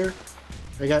running up there?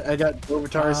 I got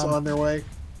Overtars on their way.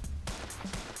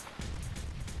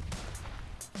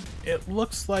 It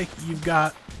looks like you've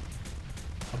got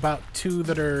about two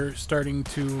that are starting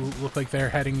to look like they're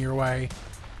heading your way.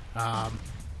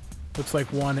 Looks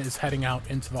like one is heading out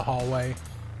into the hallway,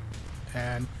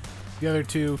 and the other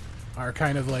two are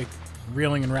kind of like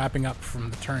reeling and wrapping up from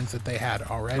the turns that they had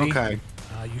already. Okay.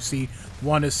 You see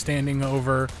one is standing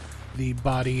over the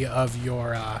body of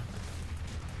your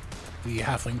the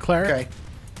halfling cleric, Okay.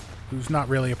 who's not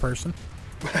really a person.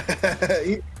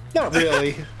 Not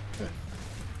really.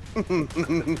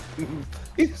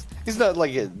 He's not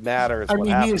like it matters. I what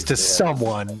mean, he is happens to him.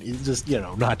 someone. He's just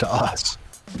not to us.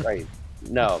 Right.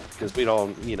 No, because we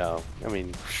don't, I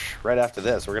mean, right after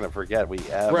this, we're going to forget we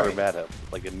ever Right. met him,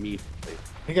 like, immediately.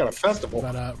 He got a festival.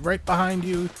 But right behind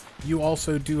you, you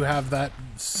also do have that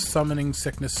summoning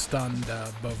sickness stunned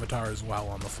Bovatar as well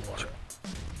on the floor.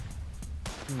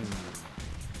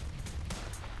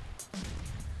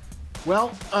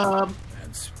 Well,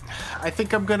 And I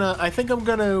think I'm gonna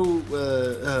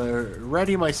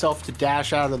ready myself to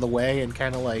dash out of the way and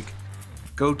kind of like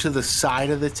go to the side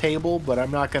of the table, but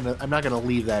I'm not gonna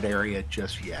leave that area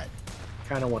just yet.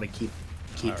 Kind of want to keep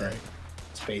that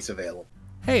space available.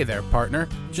 Hey there, partner.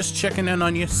 Just checking in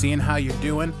on you, seeing how you're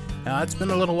doing. It's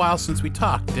been a little while since we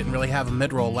talked. Didn't really have a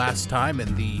mid-roll last time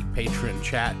in the Patreon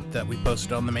chat that we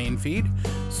posted on the main feed,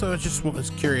 so I just was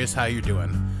curious how you're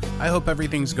doing. I hope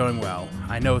everything's going well.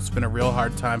 I know it's been a real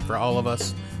hard time for all of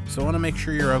us, so I want to make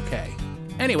sure you're okay.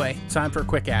 Anyway, time for a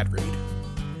quick ad read.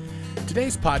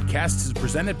 Today's podcast is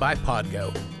presented by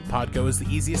Podgo. Podgo is the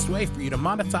easiest way for you to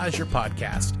monetize your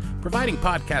podcast, providing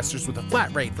podcasters with a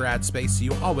flat rate for ad space so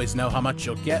you always know how much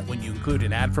you'll get when you include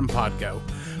an ad from Podgo.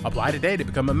 Apply today to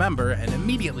become a member and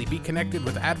immediately be connected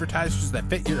with advertisers that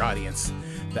fit your audience.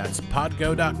 That's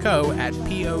podgo.co at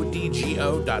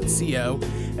podgo.co,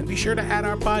 and be sure to add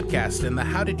our podcast in the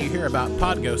How Did You Hear About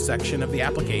Podgo section of the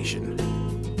application.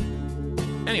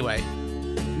 Anyway,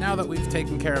 now that we've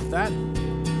taken care of that,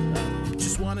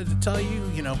 just wanted to tell you,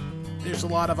 there's a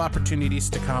lot of opportunities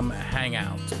to come hang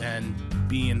out and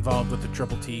be involved with the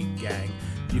Triple T gang.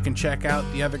 You can check out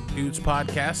the other dudes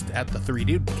podcast at the 3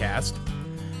 Dude Cast.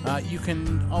 You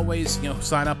can always,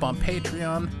 sign up on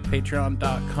Patreon,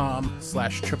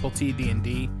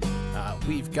 patreon.com/TripleTDND.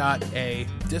 We've got a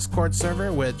Discord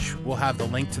server, which we'll have the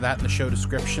link to that in the show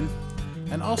description.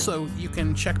 And also, you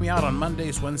can check me out on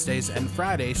Mondays, Wednesdays, and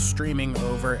Fridays streaming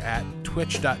over at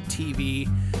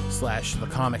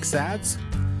twitch.tv/TheComicSads.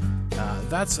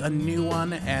 That's a new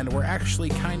one, and we're actually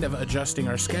kind of adjusting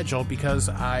our schedule because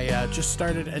I just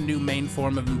started a new main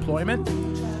form of employment.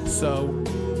 So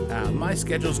my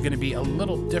schedule is going to be a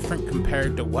little different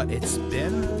compared to what it's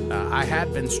been. I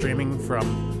had been streaming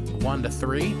from 1 to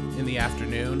 3 in the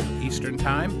afternoon Eastern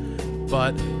Time,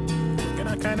 but we're going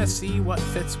to kind of see what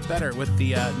fits better with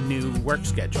the new work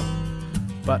schedule.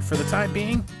 But for the time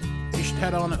being, you should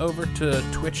head on over to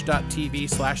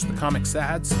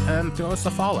twitch.tv/TheComicSads and throw us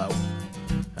a follow.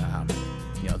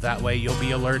 That way you'll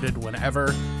be alerted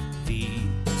whenever the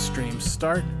streams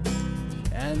start,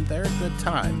 and they're a good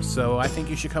time, so I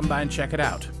think you should come by and check it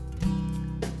out.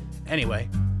 Anyway,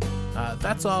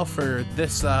 that's all for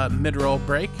this mid-roll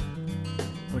break.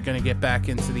 We're going to get back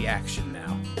into the action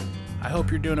now. I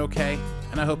hope you're doing okay,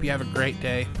 and I hope you have a great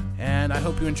day, and I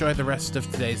hope you enjoy the rest of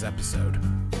today's episode.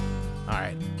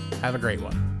 Alright, have a great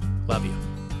one. Love you.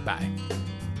 Bye.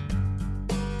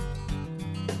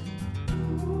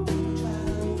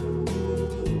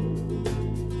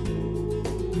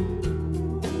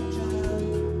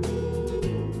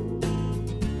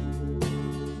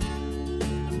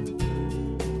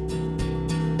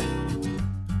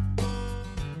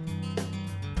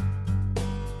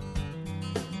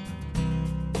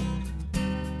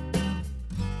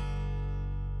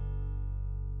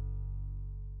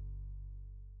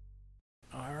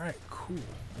 Cool.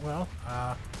 Well,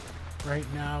 right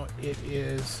now it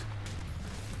is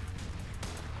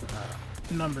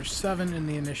number 7 in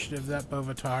the initiative, that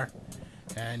Bovatar,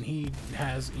 and he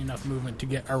has enough movement to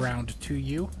get around to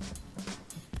you.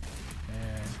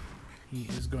 And he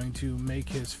is going to make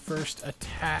his first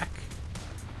attack.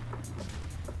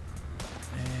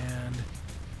 And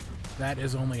that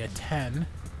is only a 10.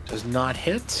 Does not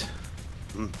hit.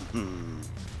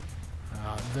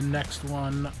 The next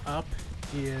one up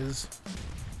is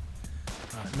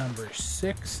number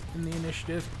 6 in the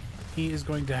initiative. He is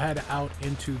going to head out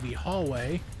into the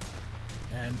hallway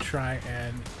and try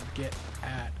and get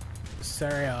at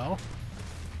Sariel.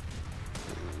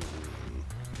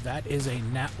 That is a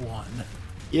nat 1.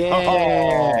 Yeah.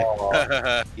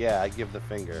 Oh. Yeah, I give the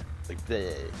finger. Like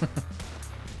this.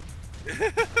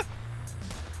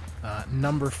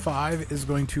 Number 5 is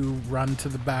going to run to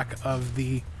the back of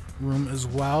the room as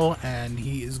well, and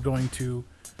he is going to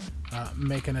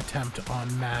make an attempt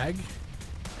on Mag,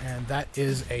 and that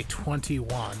is a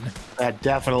 21. That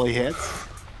definitely hits.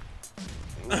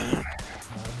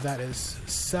 That is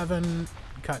 7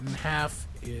 cut in half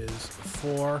is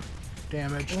 4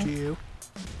 damage to you,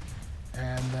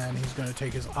 and then he's going to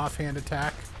take his offhand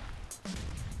attack,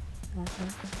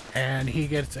 and he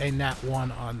gets a nat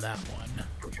 1 on that one.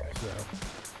 So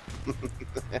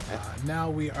now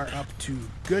we are up to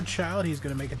Goodchild. He's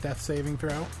going to make a death saving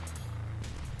throw.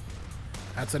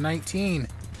 That's a 19.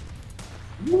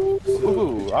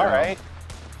 Ooh, all right.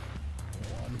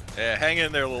 Yeah, hang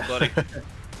in there, little buddy.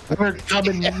 We're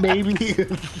coming, maybe.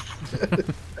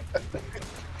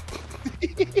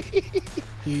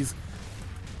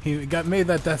 He got made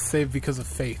that death save because of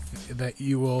faith that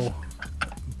you will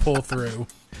pull through.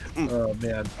 Oh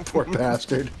man, poor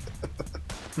bastard.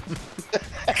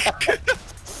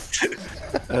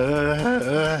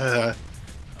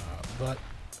 But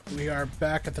we are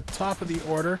back at the top of the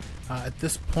order. At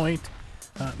this point,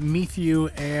 Methu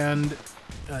and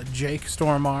Jake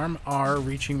Stormarm are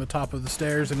reaching the top of the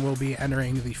stairs and will be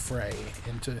entering the fray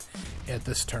at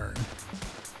this turn.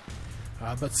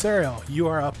 But Serial, you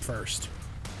are up first.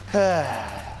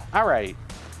 All right.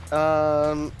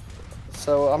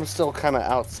 So I'm still kind of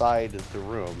outside the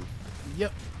room.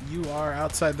 Yep, you are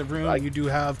outside the room. You do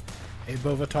have a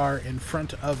Bovatar in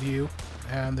front of you,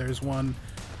 and there's one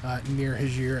near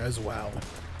Hajir as well.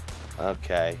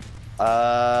 Okay.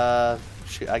 I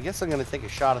guess I'm going to take a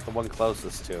shot at the one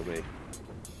closest to me.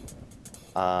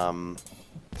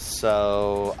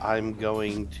 So I'm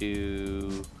going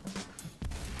to,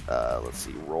 let's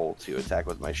see, roll to attack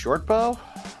with my short bow.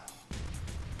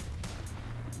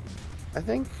 I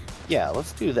think. Yeah,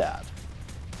 let's do that.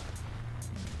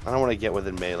 I don't want to get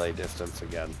within melee distance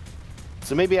again.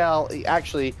 So maybe I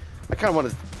kind of want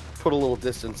to put a little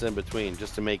distance in between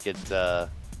just to make it,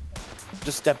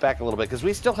 just step back a little bit, because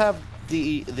we still have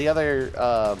the other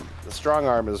the strong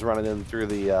arm is running in through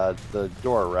the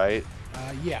door, right?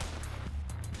 Yeah.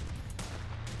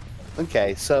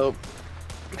 Okay, so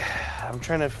I'm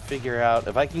trying to figure out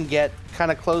if I can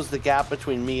kind of close the gap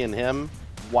between me and him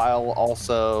while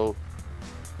also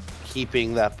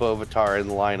keeping that Bovatar in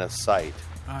line of sight.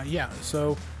 Yeah,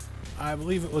 so I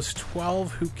believe it was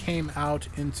 12 who came out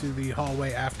into the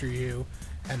hallway after you,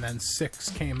 and then 6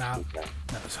 came out. Okay.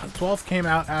 No, so 12 came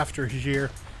out after Hajir,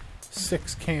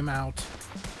 6 came out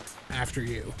after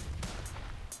you.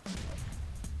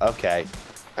 Okay.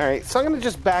 All right, so I'm going to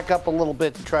just back up a little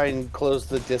bit to try and close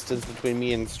the distance between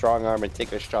me and strong arm and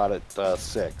take a shot at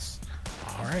 6.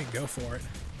 All right, go for it.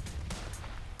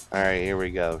 All right, here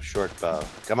we go. Short bow.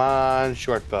 Come on,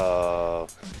 short bow.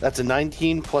 That's a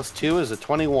 19 plus 2 is a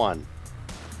 21.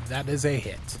 That is a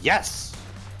hit. Yes!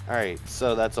 All right,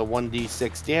 so that's a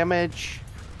 1d6 damage.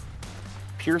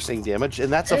 Piercing damage,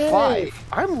 and that's a 5.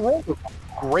 I'm rolling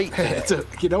great today.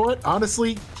 You know what?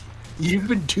 Honestly, you've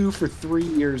been due for 3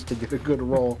 years to get a good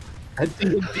roll at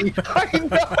D&D. I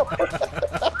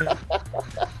know!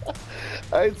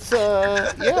 It's,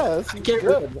 it's I can't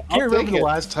good. I'll remember take the it.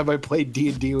 last time I played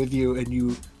D&D with you and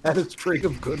you had a string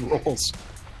of good rolls.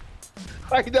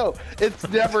 I know. It's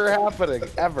never happening,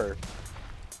 ever.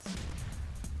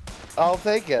 I'll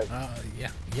take it.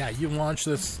 Yeah, you launch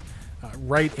this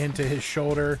right into his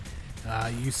shoulder.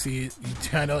 You see he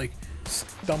kind of like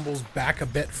stumbles back a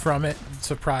bit from it,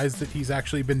 surprised that he's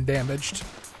actually been damaged.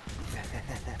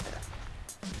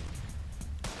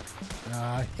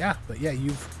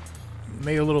 You've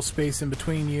made a little space in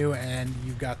between you, and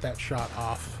you got that shot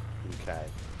off. Okay.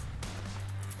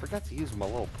 Forgot to use my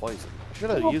little poison. I should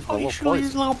have used my little poison.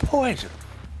 Use a little poison.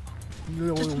 A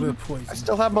little bit of poison. I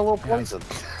still have my little poison.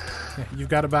 You've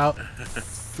got about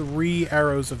 3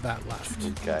 arrows of that left.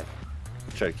 Okay.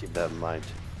 I'll try to keep that in mind.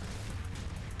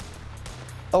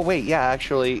 Oh, wait, yeah,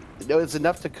 actually, no, it's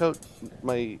enough to coat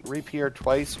my rapier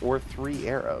twice or 3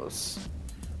 arrows.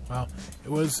 Well, it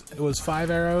was 5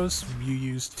 arrows. You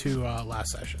used 2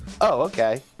 last session. Oh,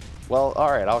 okay. Well,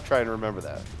 all right, I'll try and remember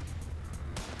that.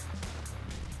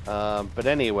 But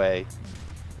anyway,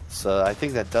 so I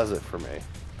think that does it for me.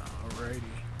 Alrighty.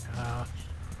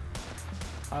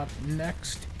 Up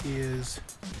next is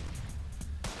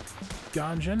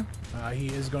Ganjin. He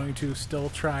is going to still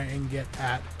try and get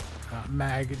at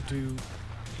Mag to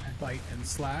bite and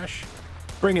slash.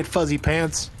 Bring it, Fuzzy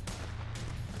Pants.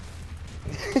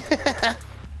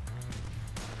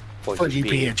 Fuzzy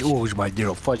Pants. Who's my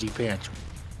little Fuzzy Pants?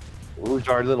 Who's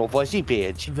our little fuzzy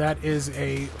pants? That is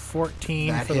a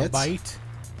 14 That for the hits. bite.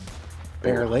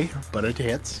 Barely, but it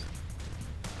hits.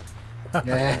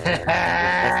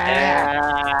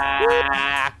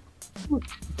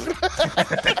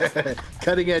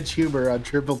 Cutting edge humor on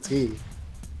Triple T.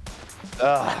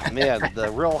 Oh, man,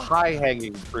 the real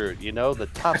high-hanging fruit, the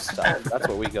tough stuff. That's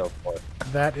what we go for.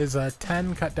 That is a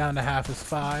 10 cut down to half is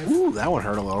 5. Ooh, that one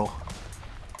hurt a little.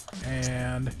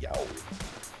 And Yo.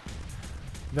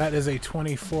 that is a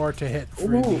 24 to hit for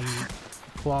the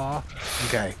claw.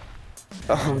 Okay.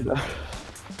 Oh, no.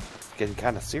 Getting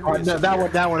kind of serious. No, in here.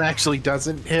 that one actually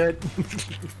doesn't hit.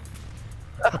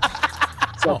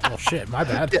 Oh, well, shit, my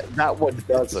bad. Yeah, that one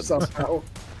doesn't. Somehow.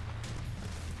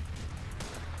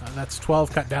 That's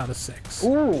 12 cut down to 6.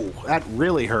 Ooh, that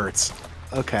really hurts.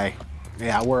 Okay.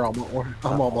 Yeah, I'm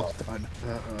almost done.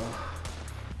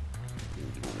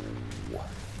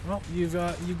 Well, you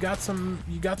got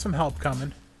some help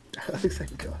coming.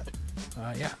 Thank God.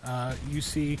 You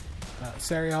see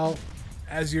Serial,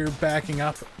 as you're backing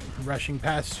up, rushing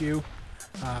past you.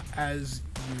 As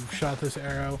you've shot this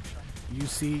arrow, you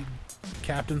see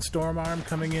Captain Stormarm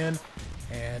coming in,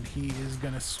 and he is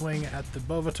going to swing at the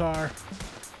Bovatar.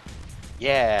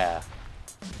 Yeah.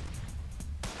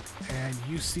 and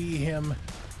you see him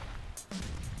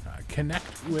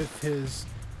connect with his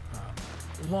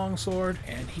longsword,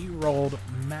 and he rolled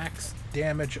max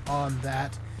damage on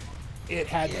that. It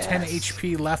had 10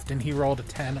 HP left, and he rolled a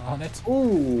 10 on it.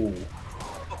 Ooh.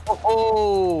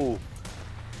 Oh.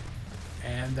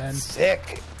 And then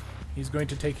Sick. he's going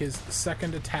to take his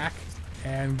second attack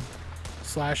and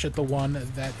slash at the one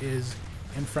that is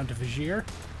in front of Ajir.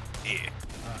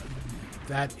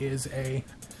 That is a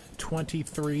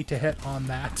 23 to hit on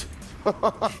that.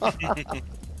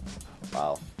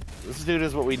 Wow. This dude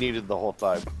is what we needed the whole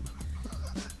time.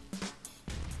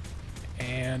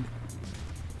 And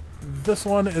this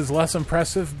one is less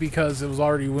impressive because it was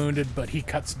already wounded, but he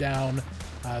cuts down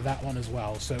that one as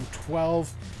well. So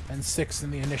 12 and 6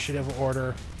 in the initiative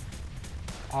order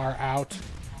are out.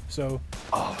 So,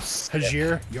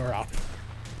 Hajir, you're up.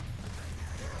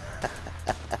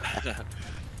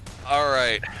 All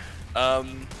right. All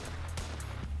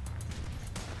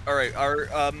right.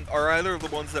 Are either of the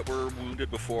ones that were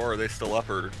wounded before? Are they still up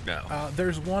or no?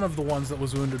 There's one of the ones that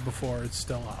was wounded before. It's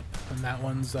still up, and that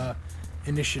one's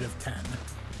initiative 10.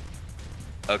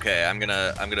 Okay, I'm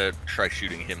gonna try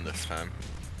shooting him this time.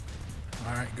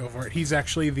 All right, go for it. He's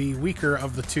actually the weaker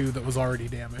of the two that was already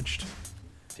damaged.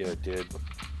 Dude.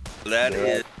 That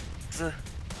is.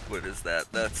 What is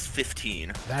that? That's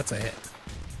 15. That's a hit.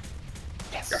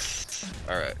 Yes.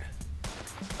 All right.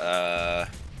 Oh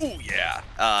yeah.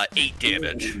 8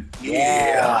 damage.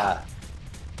 Yeah.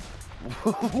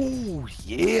 Ooh,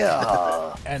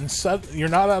 yeah. And you're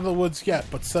not out of the woods yet,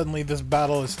 but suddenly this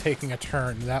battle is taking a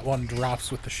turn. That one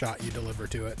drops with the shot you deliver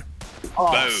to it.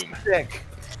 Oh, Boom. sick.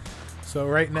 So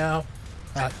right now,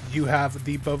 you have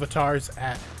the Bovatars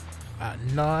at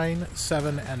 9,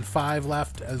 7, and 5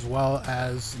 left, as well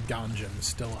as Ganjin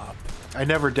still up. I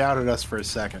never doubted us for a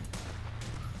second.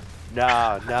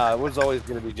 Nah, it was always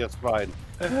going to be just fine.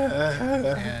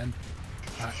 And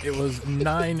it was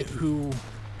 9 who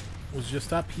was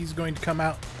just up. He's going to come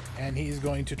out, and he's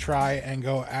going to try and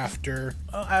go after...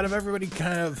 out of everybody,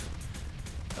 kind of...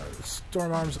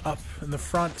 Stormarm's up in the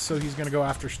front, so he's going to go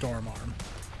after Stormarm.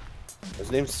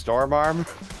 His name's Stormarm.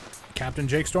 Captain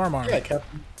Jake Stormarm. Yeah,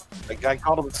 Captain. I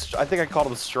called him. I think I called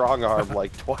him Strong Arm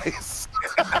like twice.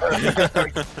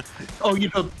 Oh, you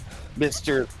know,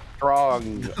 Mr.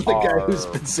 Strong. the guy who's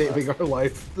been saving our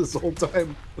life this whole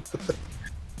time.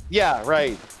 Yeah,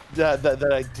 right. That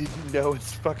I didn't know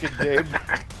his fucking name.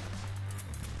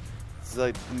 It's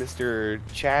like Mr.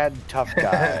 Chad Tough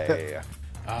Guy.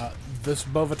 This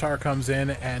Bovatar comes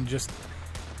in and just...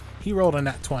 He rolled a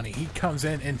nat 20. He comes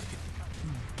in and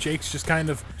Jake's just kind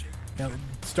of,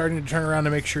 starting to turn around to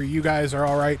make sure you guys are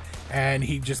all right, and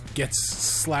he just gets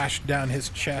slashed down his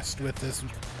chest with this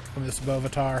from this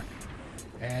Bovatar,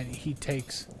 and he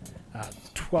takes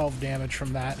 12 damage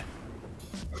from that.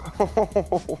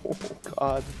 Oh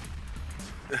God!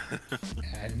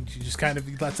 And he just kind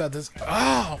of lets out this,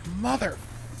 "Oh,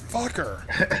 motherfucker!"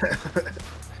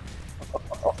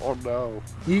 Oh no!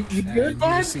 You good,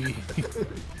 bud?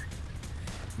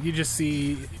 You just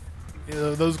see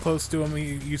those close to him.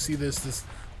 You see this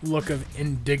look of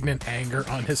indignant anger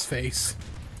on his face,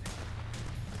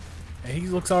 and he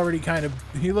looks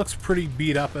pretty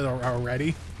beat up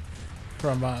already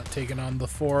from taking on the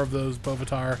 4 of those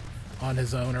Bovatar on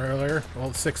his own earlier.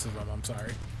 Well, 6 of them. I'm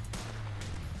sorry,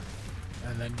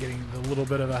 and then getting the little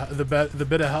bit of the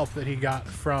bit of help that he got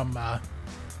from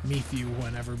Methu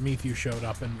whenever Methu showed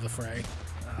up into the fray.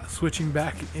 Switching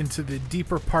back into the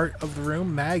deeper part of the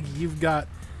room, Mag, you've got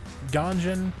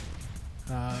Ganjin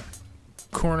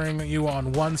cornering you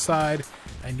on one side,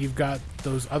 and you've got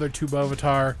those other 2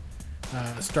 Bovatar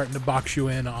starting to box you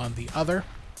in on the other.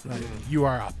 You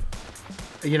are up.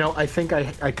 I think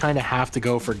I kind of have to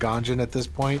go for Ganjin at this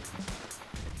point.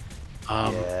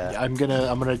 Yeah. I'm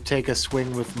gonna take a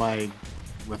swing with my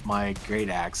great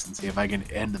axe and see if I can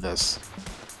end this.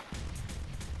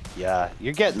 Yeah,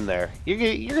 you're getting there.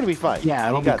 You're gonna be fine. Yeah,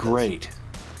 it'll You be got this. great.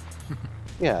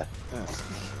 Yeah.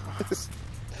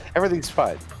 Everything's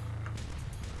fine.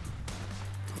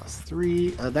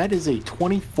 +3. That is a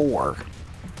 24.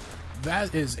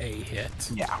 That is a hit.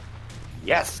 Yeah.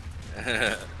 Yes.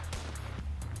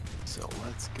 So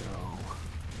let's go.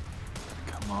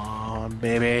 Come on,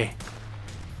 baby.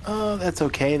 Oh, that's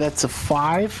okay. That's a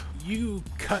 5. You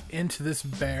cut into this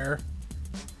bear,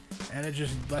 and it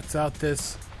just lets out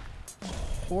this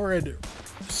horrid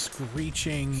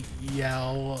screeching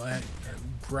yell and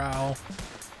growl,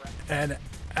 and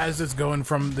as it's going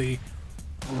from the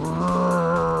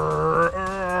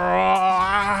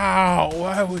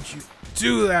why would you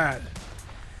do that,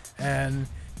 and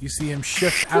you see him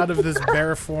shift out of this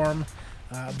bear form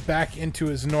back into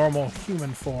his normal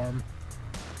human form.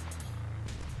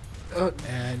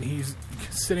 And he's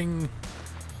sitting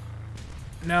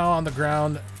now on the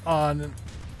ground on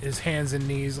his hands and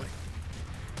knees, like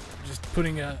just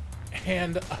putting a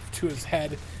hand up to his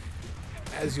head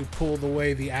as you pulled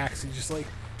away the axe. He's just like,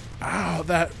 "Ow,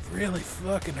 that really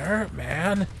fucking hurt,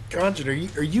 man."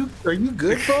 Ganjin, are you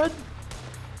good, bud?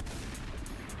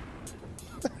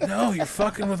 No, you're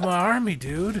fucking with my army,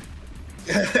 dude.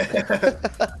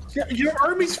 Your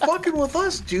army's fucking with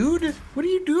us, dude. What are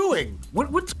you doing?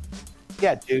 What's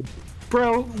Yeah, dude.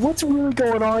 bro? What's really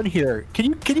going on here? Can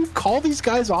you call these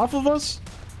guys off of us?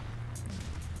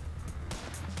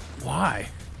 Why?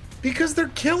 Because they're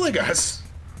killing us.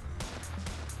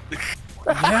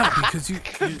 Yeah, because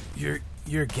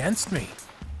you're against me.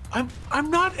 I'm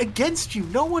not against you.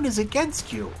 No one is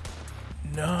against you.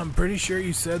 No, I'm pretty sure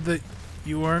you said that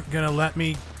you weren't gonna let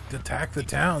me attack the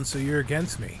town, so you're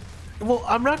against me. Well,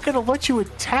 I'm not gonna let you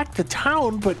attack the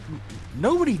town, but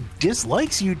nobody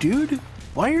dislikes you, dude.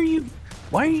 Why are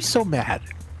you so mad?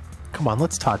 Come on,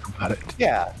 let's talk about it.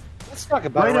 Yeah. Let's talk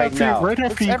about it right now. Right after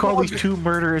Let's you call everyone these two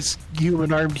murderous,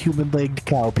 human-armed, human-legged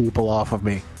cow people off of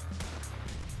me.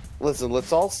 Listen,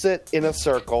 let's all sit in a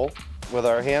circle with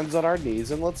our hands on our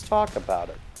knees and let's talk about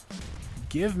it.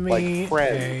 Give me Like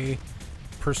friends. a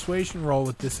persuasion roll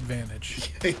with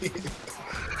disadvantage.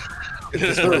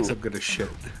 I'm gonna shit.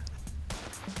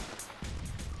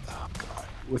 Oh god.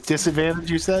 With disadvantage,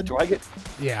 you said? Do I get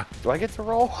Yeah. to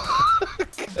roll?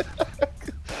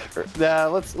 Nah,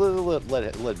 let's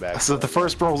let Max. So the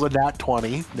first roll's a nat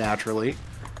 20, naturally.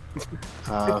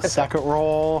 Second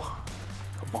roll,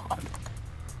 come on.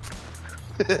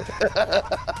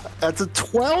 That's a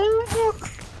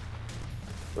 12?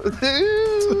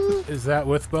 Is that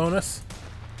with bonus?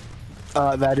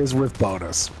 That is with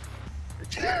bonus.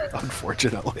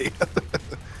 Unfortunately. I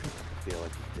feel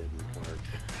like it didn't work.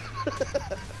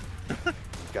 You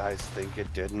guys think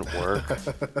it didn't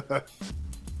work?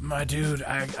 My dude,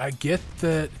 I get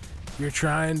that you're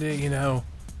trying to,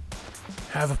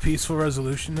 have a peaceful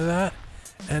resolution to that.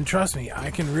 And trust me, I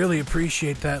can really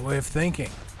appreciate that way of thinking.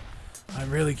 I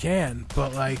really can.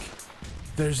 But,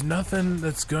 there's nothing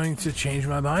that's going to change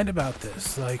my mind about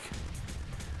this.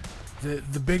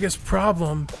 The biggest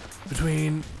problem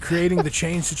between creating the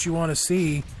change that you want to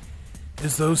see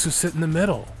is those who sit in the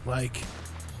middle.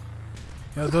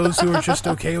 Those who are just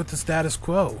okay with the status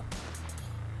quo.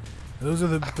 Those are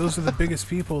the biggest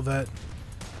people that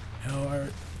are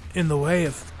in the way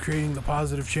of creating the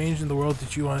positive change in the world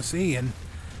that you want to see. And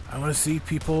I want to see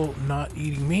people not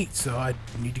eating meat, so I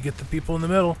need to get the people in the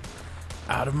middle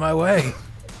out of my way.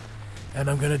 And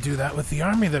I'm going to do that with the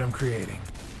army that I'm creating.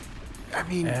 I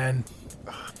mean, And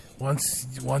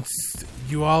once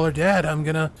you all are dead, I'm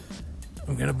gonna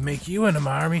make you into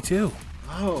my army too.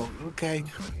 oh, okay.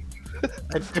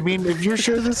 I mean, if you're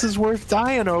sure this is worth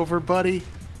dying over, buddy.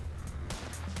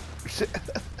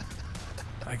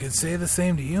 I could say the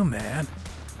same to you, man.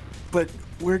 But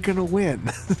we're gonna win.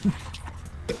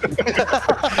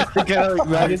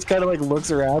 Magnus kind of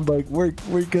looks around like we're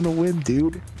gonna win,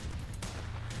 dude.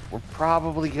 We're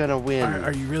probably gonna win.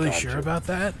 Are you really Gotcha. sure about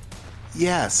that?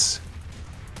 Yes.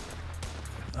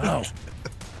 Oh,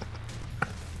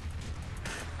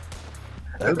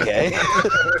 Okay.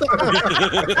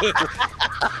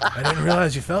 I didn't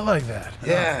realize you felt like that.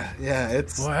 Yeah.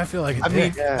 It's. Boy, I feel like a I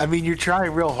mean, dick. I mean, you're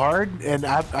trying real hard, and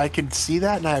I can see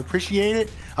that, and I appreciate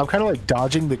it. I'm kind of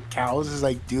dodging the cows as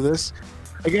I do this.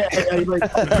 Again, I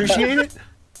appreciate it,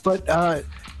 but I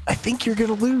think you're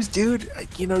gonna lose, dude.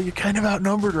 You're kind of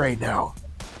outnumbered right now.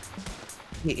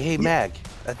 Hey, Mag.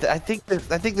 I think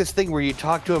this thing where you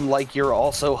talk to him like you're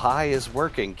also high is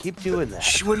working. Keep doing that.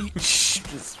 Shh, what do you? Shh,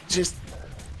 just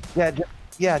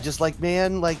Yeah, just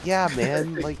man,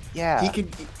 man, yeah. he can.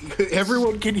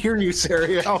 Everyone can hear you,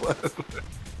 Sariel.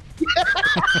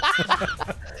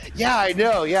 Yeah, I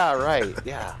know. Yeah, right.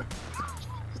 Yeah.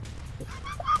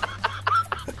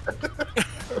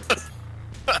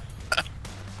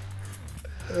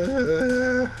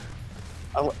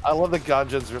 I love the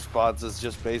Ganjin's response is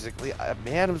just basically,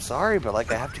 man, I'm sorry, but I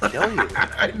have to kill you.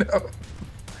 I know.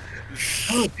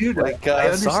 Oh, dude, I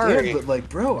understand, sorry. but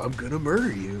bro, I'm gonna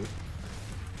murder you.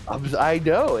 I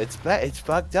know it's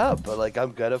fucked up, but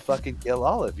I'm gonna fucking kill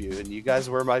all of you, and you guys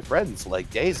were my friends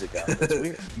days ago. It's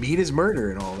weird. Meat is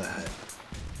murder and all that.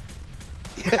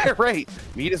 Yeah, right.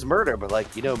 Meat is murder, but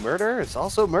murder is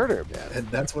also murder, man. And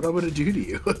that's what I'm gonna do to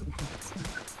you.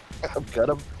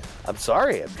 I'm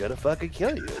sorry. I'm gonna fucking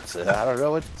kill you. It's I don't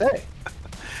know what to say.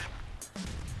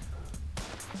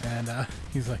 And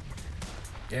he's like,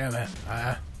 "Yeah, man.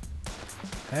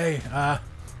 Hey,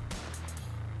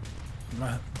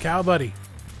 Cow buddy,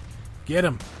 get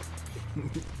him.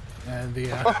 And the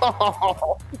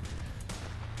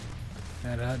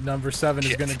number 7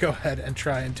 is going to go ahead and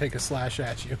try and take a slash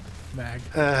at you, Mag.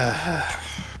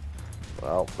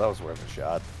 Well, that was worth a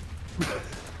shot.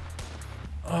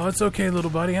 Oh, it's okay, little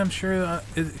buddy. I'm sure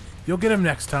you'll get him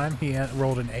next time. He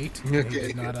rolled an 8. He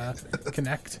did not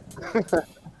connect.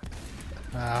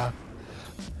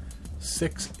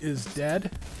 6 is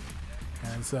dead.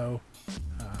 And so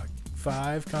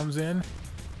 5 comes in.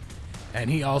 And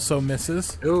he also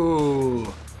misses.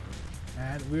 Ooh.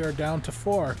 And we are down to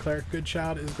 4. Cleric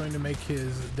Goodchild is going to make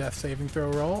his death saving throw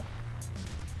roll.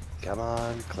 Come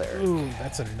on, Cleric. Ooh,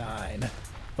 that's a 9.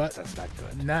 But That's not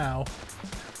good. now,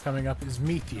 coming up is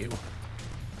Methew.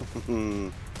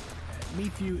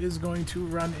 Methew is going to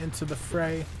run into the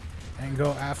fray and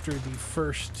go after the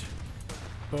first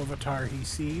Bovatar he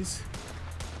sees,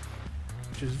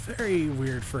 which is very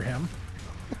weird for him.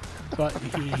 But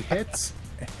he hits,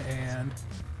 and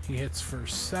he hits for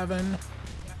 7.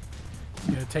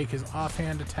 He's going to take his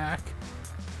offhand attack,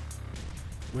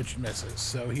 which misses.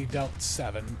 So he dealt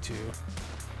 7 to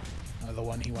the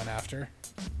one he went after.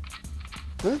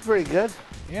 That's pretty good.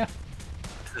 Yeah.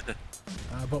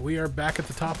 But we are back at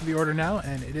the top of the order now,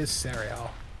 and it is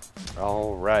Serial.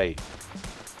 All right.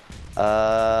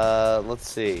 Let's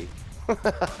see. I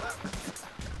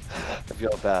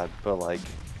feel bad, but like,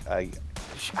 I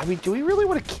mean, do we really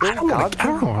want to kill Gonjin? I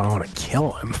don't want to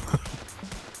kill him.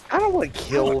 I don't want to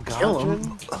kill kill him.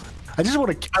 Gonjin. I just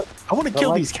want to. I want to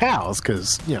kill these cows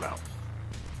because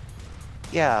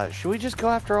Yeah, should we just go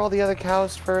after all the other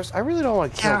cows first? I really don't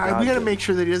want to kill Gonjin. we got to make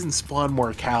sure that he doesn't spawn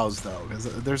more cows though, because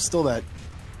there's still that.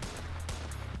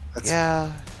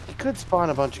 Yeah, he could spawn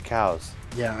a bunch of cows.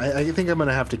 Yeah, I think I'm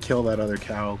gonna have to kill that other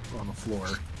cow on the floor.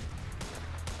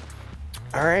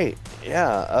 All right.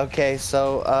 Yeah. Okay.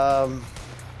 So,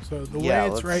 So the Yeah, way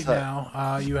it's let's, right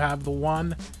now, you have the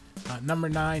one, number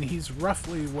 9. He's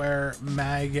roughly where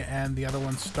Mag and the other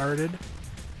one started.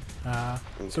 So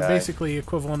Okay. basically,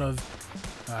 equivalent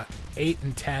of 8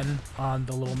 and 10 on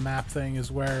the little map thing is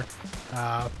where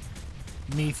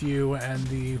Methew and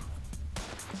the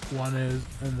one is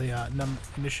in the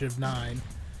initiative 9.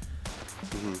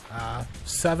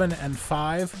 7 and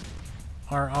 5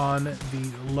 are on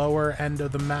the lower end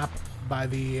of the map by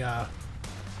the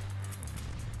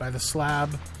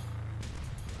slab.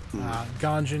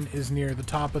 Gonjin is near the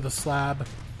top of the slab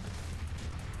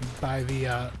by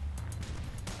the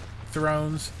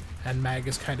thrones, and Mag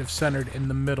is kind of centered in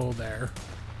the middle there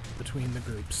between the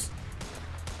groups.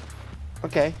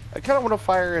 okay. I kind of want to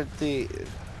fire at the.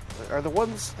 Are the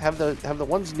ones have the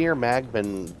ones near Mag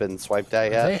been swiped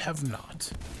out yet? They have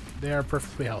not. They are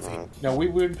perfectly healthy. No,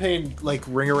 we've been paying like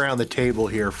ring around the table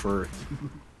here for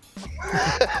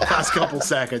the last couple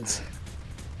seconds.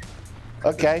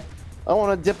 Okay. I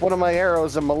want to dip one of my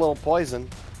arrows in my little poison,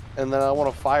 and then I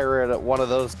want to fire it at one of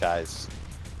those guys.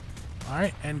 All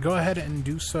right, and go ahead and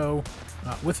do so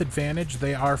with advantage.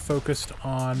 They are focused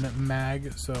on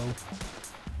Mag, so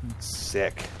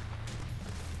Sick.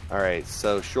 All right,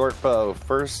 so short bow.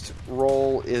 First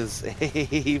roll is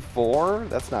a 4.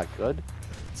 That's not good.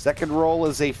 Second roll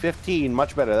is a 15.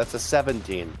 Much better. That's a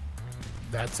 17.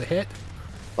 that's a hit.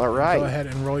 All right. Go ahead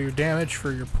and roll your damage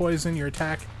for your poison, your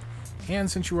attack, and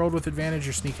since you rolled with advantage,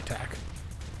 your sneak attack.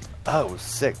 Oh,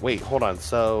 sick. Wait, hold on.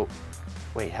 So,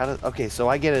 wait, how does... Okay, so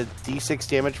I get a d6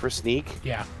 damage for sneak,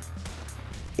 Yeah.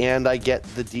 and I get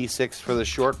the d6 for the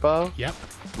short bow, Yep.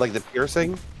 like the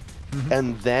piercing,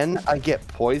 and then I get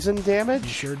poison You damage?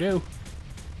 sure do.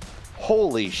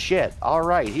 Holy shit. All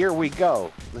right, here we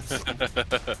go.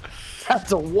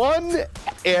 That's a 1,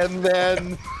 and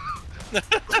then...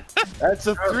 That's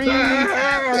a 3.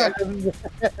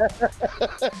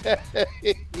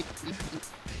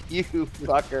 You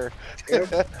fucker.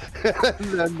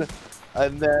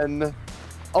 and then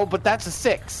oh, but that's a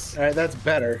 6. All right, that's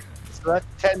better. So that's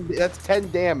 10. That's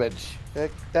 10 damage.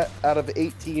 That out of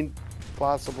 18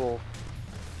 possible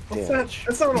damage.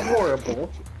 That's not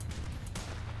horrible.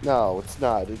 No, it's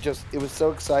not. It was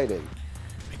so exciting.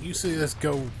 And you see this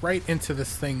go right into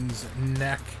this thing's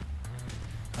neck.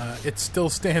 It's still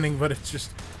standing, but it's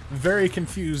just very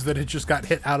confused that it just got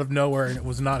hit out of nowhere and it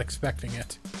was not expecting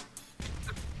it.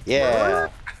 Yeah,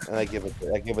 and I give it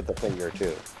the finger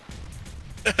too.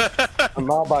 I'm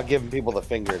all about giving people the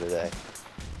finger today.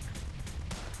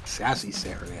 Sassy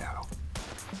Serial.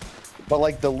 But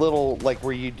like the little, like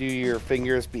where you do your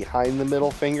fingers behind the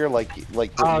middle finger, like where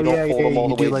Oh you don't yeah, fold them all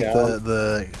you the do way like down.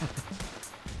 the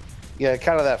Yeah,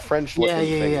 kind of that French looking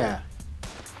yeah. finger.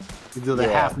 You do the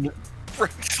Yeah.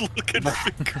 French-looking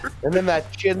finger. And then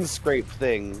that chin scrape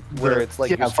thing where it's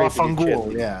like yeah, you're scraping your Vafangool,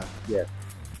 chin. yeah. Yeah.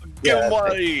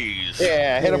 Gilways.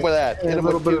 Yeah, hit him with that. Hit a him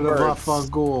little with bit two of the words.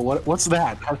 Vafangool. What's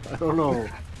that? I don't know.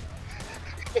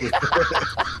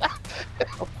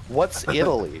 What's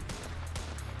Italy?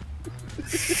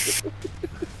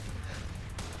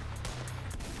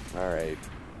 All right.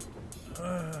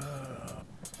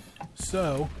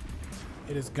 So,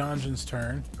 it is Ganjin's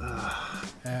turn.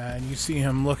 And you see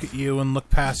him look at you and look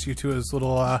past you to his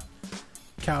little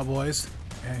cowboys.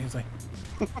 And he's like,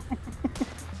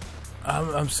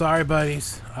 I'm sorry,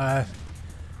 buddies. I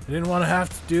didn't want to have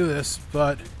to do this,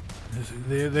 but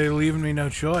they're leaving me no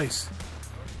choice.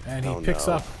 And he picks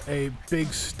up a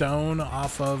big stone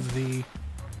off of the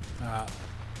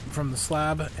from the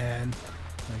slab and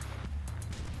like,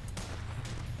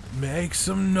 make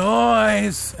some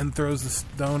noise, and throws the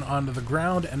stone onto the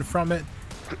ground, and from it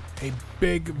a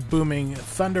big booming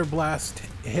thunder blast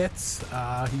hits.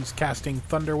 He's casting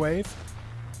Thunder Wave,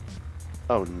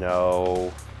 Oh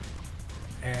no.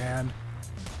 and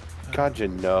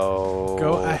Ganjin, no.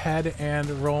 go ahead and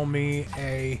roll me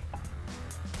a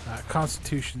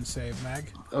Constitution save,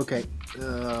 Mag. Okay.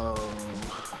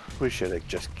 We should have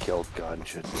just killed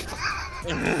Ganjin.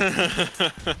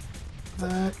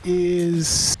 That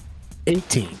is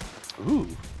 18. Ooh.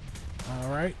 All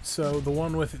right, so the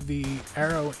one with the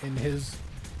arrow in his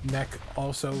neck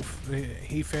also,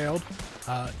 he failed.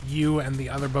 You and the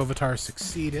other Bovatar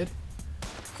succeeded.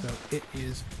 So it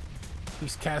is,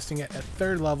 he's casting it at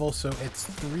 3rd level, so it's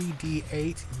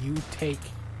 3d8. You take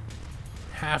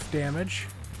half damage.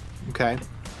 Okay.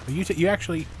 But you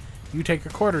take a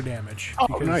quarter damage. Oh,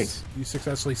 because nice. you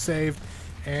successfully saved,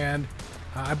 and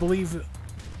I believe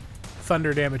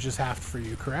thunder damage is halved for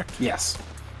you, correct? Yes.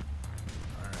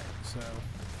 All right,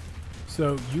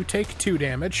 so you take 2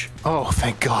 damage. Oh,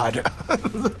 thank God.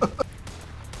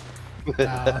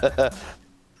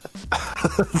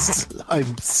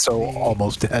 I'm so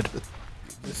almost dead.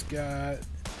 This guy,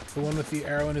 the one with the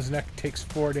arrow in his neck, takes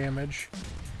 4 damage,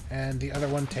 and the other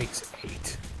one takes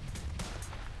 8.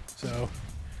 So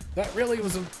that really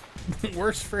was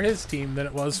worse for his team than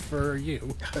it was for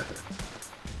you.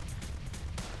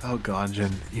 Oh,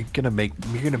 Ganjin, you're gonna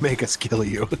make us kill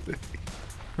you.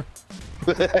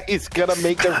 He's gonna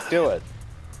make us do it.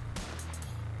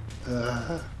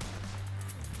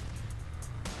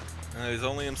 He's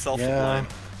only himself to Yeah. blame.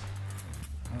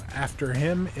 After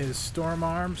him is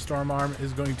Stormarm. Stormarm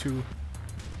is going to...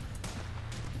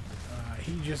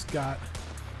 he just got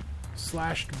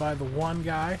slashed by the one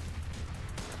guy.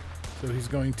 So he's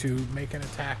going to make an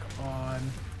attack on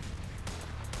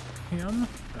him.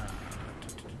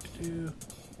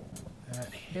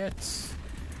 That hits.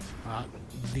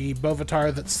 The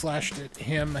Bovatar that slashed at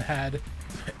him had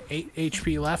 8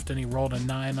 HP left, and he rolled a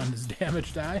 9 on his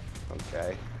damage die.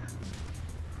 Okay.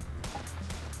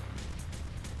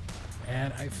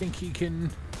 And I think he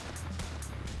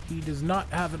does not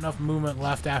have enough movement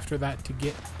left after that to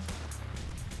get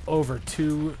over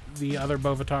to the other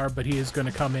Bovatar, but he is going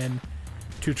to come in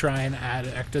to try and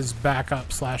act as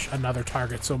backup / another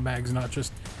target, so Mag's not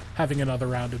just having another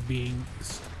round of being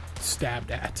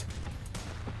stabbed at.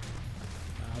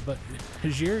 But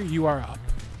Hajir, you are up.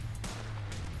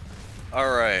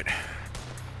 All right.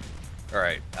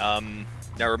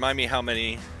 Now remind me how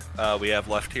many we have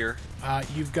left here.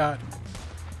 You've got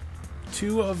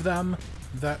 2 of them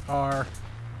that are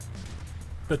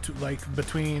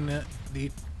between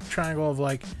the triangle of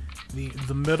like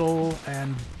the middle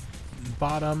and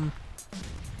bottom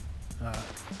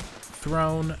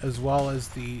throne, as well as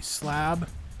the slab,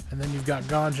 and then you've got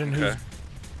Ganjin, who's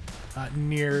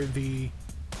near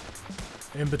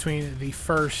in between the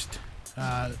first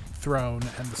throne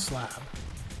and the slab,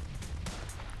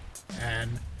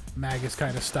 and Mag is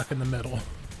kind of stuck in the middle.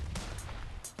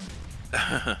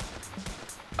 I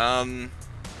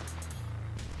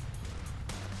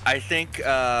think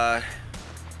I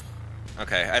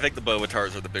think the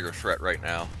Bovatars are the bigger threat right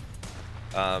now.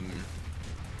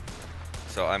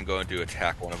 So I'm going to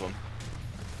attack one of them.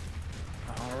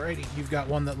 Alrighty, you've got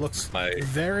one that looks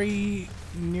very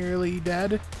nearly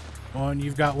dead, and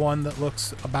you've got one that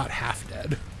looks about half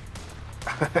dead.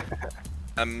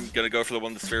 I'm gonna go for the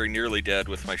one that's very nearly dead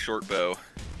with my short bow.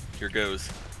 Here goes.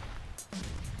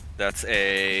 That's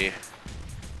a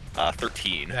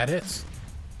 13. That hits.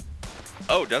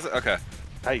 Oh, does it? Okay.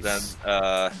 Nice. Then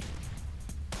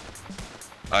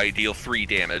I deal 3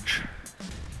 damage.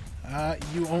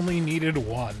 You only needed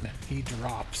 1. He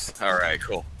drops. All right,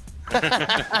 cool.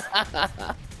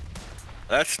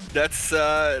 That's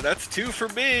 2 for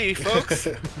me, folks.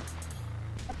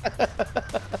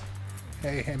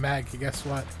 Hey, Mag, guess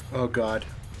what? Oh God.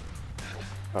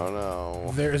 Oh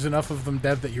no. There's enough of them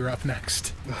dead that you're up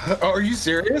next. Oh, are you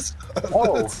serious?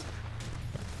 Oh.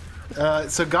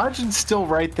 So Ganjin's still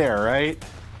right there, right?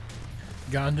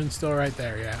 Ganjin's still right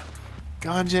there, yeah.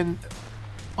 Ganjin,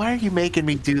 why are you making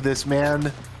me do this,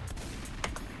 man?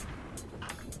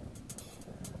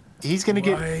 He's gonna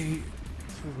get.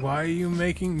 Why are you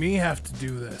making me have to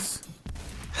do this?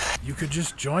 You could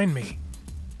just join me.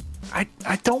 I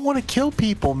don't want to kill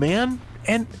people, man.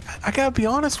 And I gotta be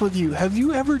honest with you. Have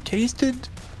you ever tasted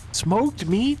smoked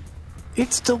meat?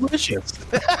 It's delicious.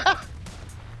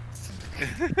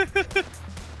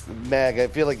 Mag, I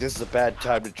feel like this is a bad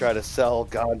time to try to sell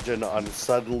Ganjin on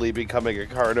suddenly becoming a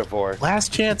carnivore.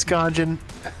 Last chance, Ganjin.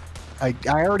 I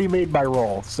already made my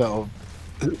roll, so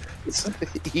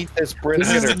Eat this this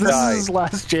brisket or is die. his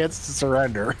last chance to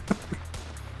surrender.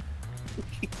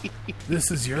 This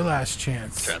is your last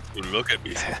chance. Chance to look at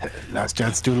me. Last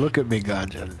chance to look at me,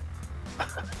 Ganjin. I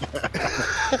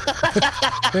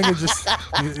think it's just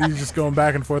you're just going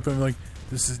back and forth and like,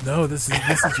 this is your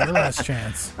last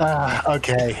chance.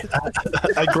 Okay.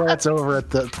 I glance over at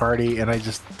the party and I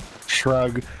just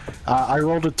shrug. I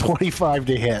rolled a 25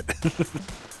 to hit.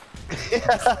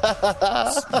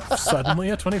 Suddenly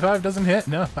a 25 doesn't hit.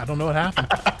 No, I don't know what happened.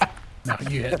 No,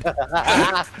 you hit.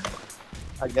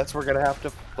 I guess we're gonna have to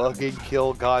fucking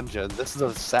kill Ganjin. This is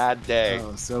a sad day.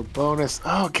 Oh, so bonus.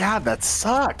 Oh God, that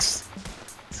sucks.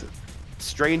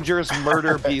 Strangers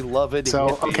murder beloved. So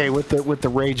hippie. okay, with the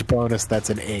rage bonus, that's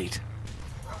an 8.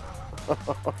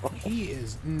 He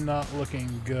is not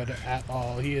looking good at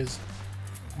all. He is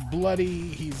bloody.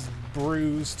 He's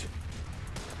bruised.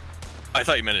 I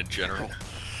thought you meant in general.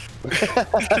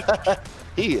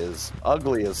 He is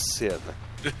ugly as sin.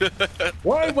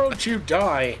 Why won't you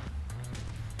die?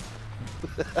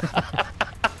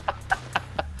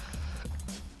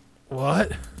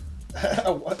 What?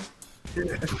 What?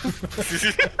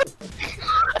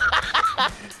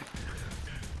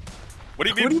 What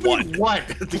do you mean, what? What?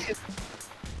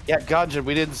 Yeah, Ganjin,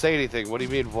 we didn't say anything. What do you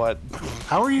mean, what?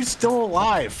 How are you still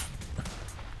alive?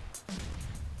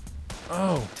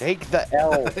 Oh, Take the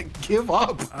L. Give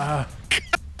up.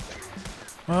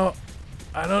 well,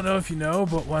 I don't know if you know,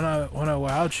 but when I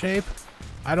wild shape,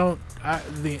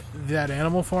 that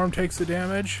animal form takes the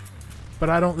damage, but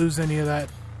I don't lose any of that.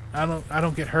 I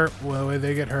don't get hurt the way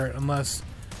they get hurt unless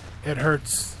it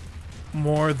hurts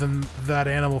more than that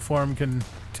animal form can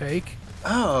take.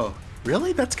 Oh,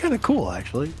 really? That's kind of cool,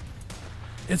 actually.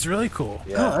 It's really cool.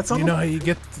 Yeah. Oh, that's You know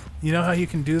how you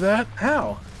can do that?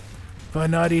 how? By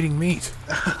not eating meat.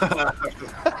 Oh,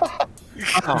 You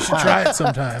should try it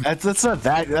sometime. That's not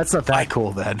that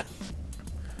cool then.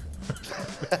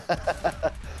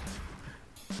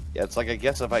 Yeah, it's like, I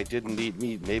guess if I didn't eat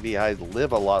meat, maybe I'd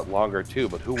live a lot longer too,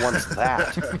 but who wants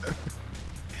that?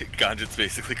 Ganjin's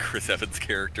basically Chris Evans'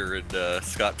 character in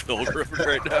Scott Pilgrim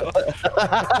right now.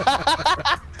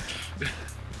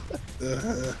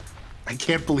 I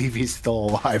can't believe he's still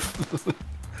alive.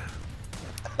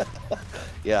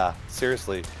 Yeah,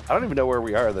 seriously. I don't even know where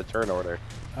we are in the turn order.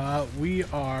 We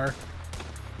are.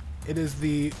 It is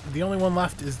the only one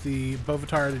left is the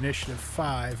Bovatar at Initiative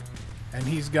 5, and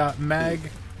he's got Mag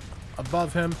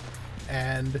above him,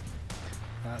 and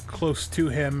close to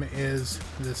him is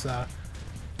this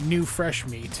new fresh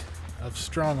meat of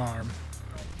Strong Arm.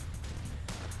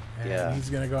 And Yeah. he's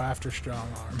gonna go after Strong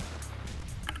Arm.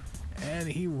 And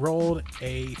he rolled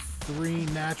a 3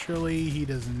 naturally. He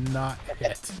does not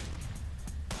hit.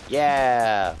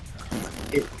 Yeah.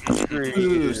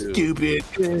 Stupid.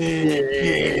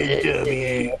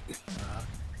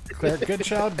 Cleric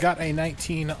Goodchild got a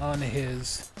 19 on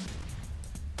his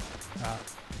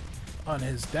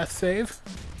death save,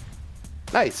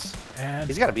 Nice. and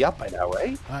He's got to be up by now,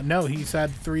 right? no, he's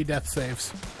had 3 death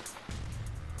saves.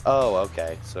 Oh,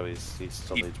 okay. So he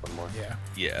still needs one more. Yeah,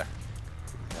 Yeah.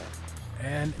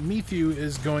 and Methu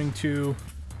is going to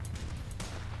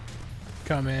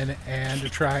come in and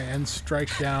try and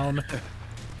strike down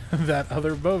that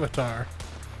other Bovatar.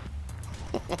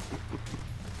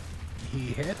 He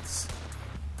hits.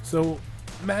 So,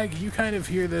 Mag, you kind of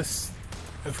hear this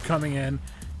of coming in.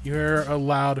 You hear a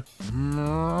loud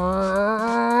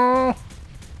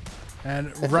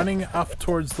and running up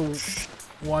towards the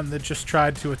one that just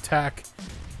tried to attack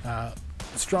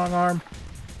Strong Arm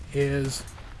is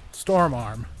Storm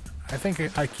Arm. I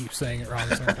think I keep saying it wrong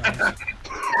sometimes.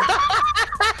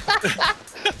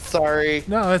 Sorry.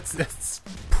 No, it's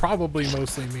probably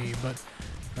mostly me, but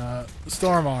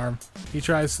Storm Arm. He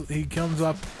comes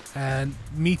up and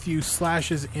Methu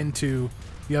slashes into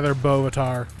the other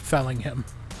Bovatar, felling him.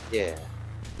 Yeah.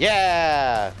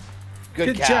 Yeah.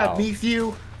 Good cow. job,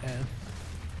 Matthew. And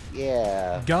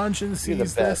Yeah. Ganjin You're sees the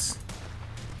this, best.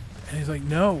 and he's like,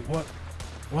 "No, what?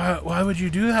 Why would you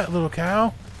do that, little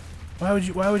cow? Why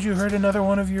would you hurt another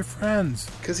one of your friends?"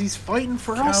 Because he's fighting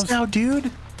for Cows- us now,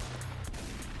 dude.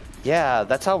 Yeah,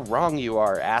 that's how wrong you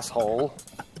are, asshole.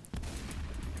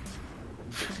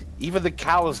 Even the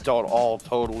cows don't all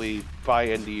totally buy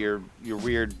into your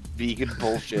weird vegan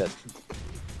bullshit.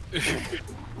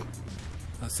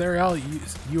 Serial,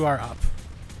 you are up.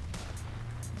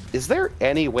 Is there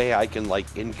any way I can, like,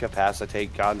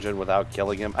 incapacitate Ganjin without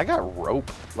killing him? I got rope.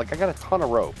 Like, I got a ton of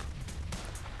rope.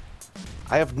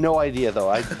 I have no idea, though.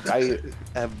 I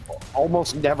have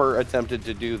almost never attempted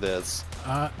to do this.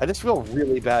 I just feel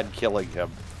really bad killing him.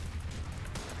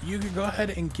 You could go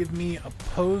ahead and give me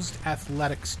opposed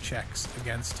athletics checks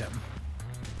against him.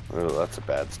 Oh, that's a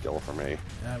bad skill for me.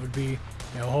 That would be,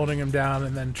 holding him down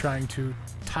and then trying to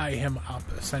tie him up.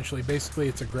 Essentially, basically,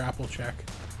 it's a grapple check.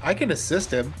 I can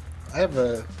assist him. I have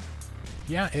a.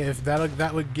 Yeah, if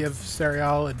that would give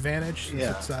Serial advantage. Since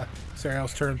Yeah. it's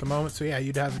Serial's turn at the moment. So yeah,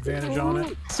 you'd have advantage on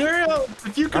it. Serial,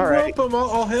 if you can All right. rope him,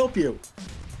 I'll help you.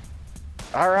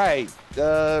 All right.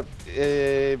 Sorry,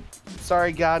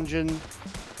 Ganjin,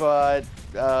 but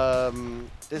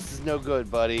this is no good,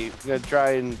 buddy. I'm gonna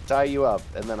try and tie you up,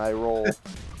 and then I roll.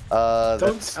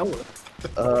 Don't tell him.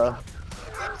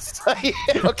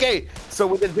 Okay, so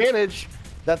with advantage,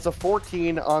 that's a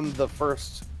 14 on the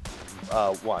first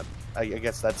one. I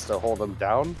guess that's to hold him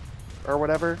down, or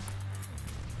whatever.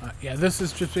 Yeah, this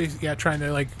is just basically, trying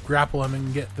to like grapple him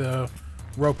and get the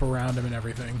rope around him and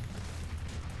everything.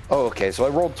 Oh, okay. So I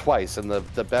rolled twice, and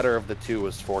the better of the two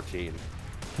was 14.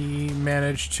 He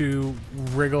managed to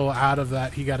wriggle out of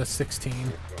that. He got a 16.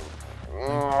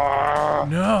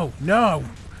 No,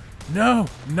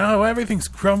 everything's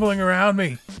crumbling around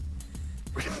me.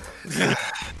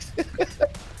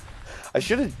 I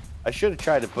should have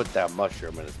tried to put that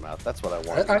mushroom in his mouth. That's what I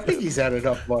wanted. I think he's had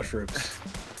enough mushrooms.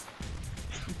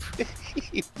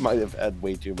 He might have had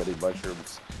way too many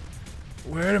mushrooms.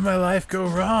 Where did my life go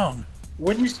wrong?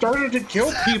 When you started to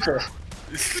kill people,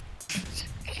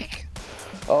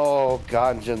 Oh,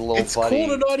 Ganjin, little it's buddy. cool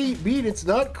to not eat meat. It's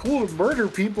not cool to murder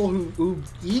people who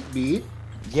eat meat.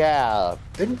 Yeah,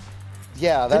 Then,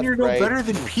 yeah, that's then you're no right. better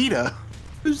than PETA.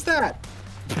 Who's that?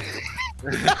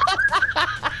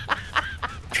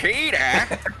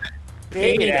 Peter,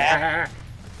 Peter.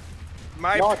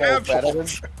 my Y'all know better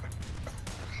pimple.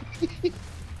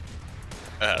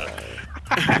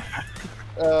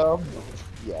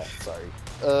 Yeah,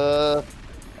 sorry.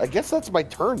 I guess that's my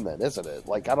turn then, isn't it?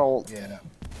 Like, I don't. Yeah,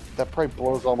 That probably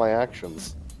blows all my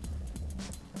actions.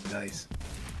 nice.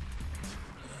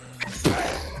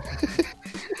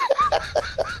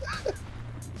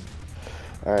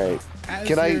 All right. As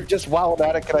Can I you're- just, while I'm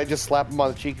at it, can I just slap him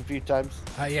on the cheek a few times?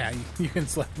 Yeah, you can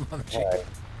slap him on the cheek. All right.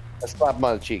 I slap him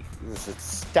on the cheek.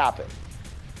 Stop it.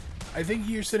 I think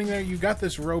you're sitting there. You got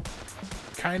this rope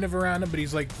kind of around him, but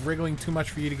he's like wriggling too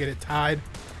much for you to get it tied.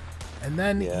 And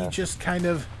then Yeah. he just kind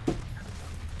of,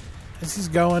 as he's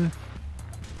going,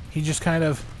 he just kind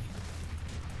of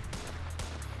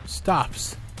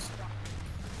stops.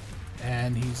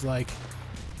 And he's like,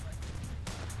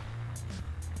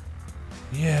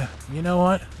 yeah, you know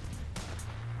what?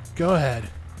 Go ahead.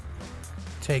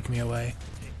 Take me away.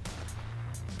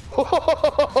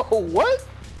 What?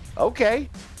 Okay.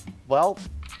 Well,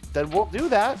 then we'll do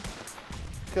that.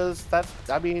 Because that's,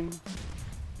 I mean,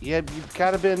 yeah, you've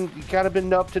kind of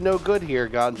been up to no good here,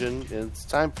 Ganjin. It's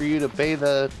time for you to pay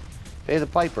the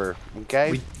piper.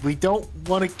 Okay. We don't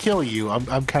want to kill you.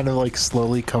 I'm kind of like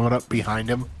slowly coming up behind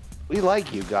him. We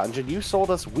like you, Ganjin. You sold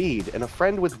us weed, and a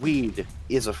friend with weed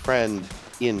is a friend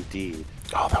indeed.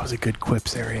 Oh, that was a good quip,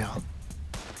 Serial.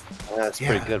 That's Yeah.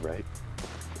 pretty good, right?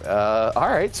 All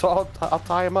right, so I'll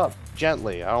tie him up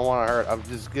gently. I don't want to hurt. I'm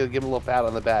just gonna give him a little pat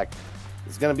on the back.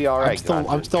 It's gonna be all right.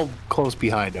 I'm still close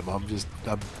behind him. I'm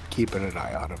keeping an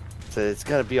eye on him. It's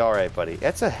gonna be all right, buddy.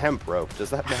 It's a hemp rope. Does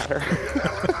that matter?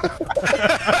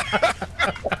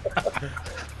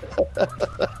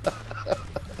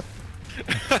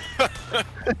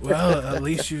 Well, at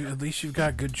least you've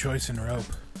got good choice in rope.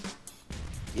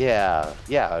 Yeah.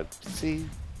 See,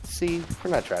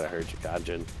 we're not trying to hurt you,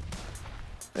 Ganjin.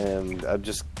 And I'll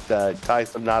just tie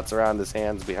some knots around his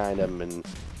hands behind him, and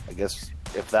I guess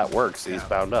if that works, he's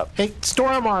bound up. Hey,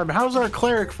 Stormarm, how's our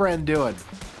cleric friend doing?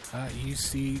 You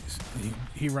see,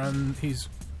 he's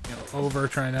over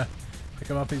trying to pick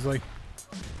him up. He's like,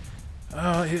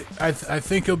 I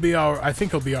think he'll be all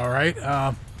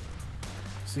right.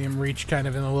 See him reach kind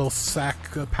of in a little sack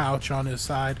pouch on his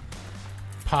side,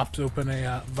 pops open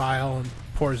a vial and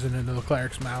pours it into the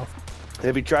cleric's mouth.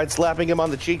 Have you tried slapping him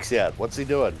on the cheeks yet? What's he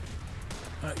doing?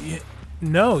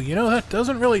 No, that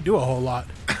doesn't really do a whole lot.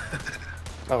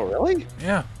 Oh, really?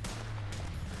 Yeah.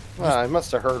 I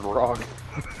must have heard wrong.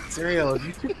 Serial,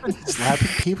 you slapping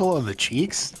people on the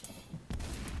cheeks?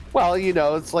 Well,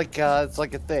 it's like a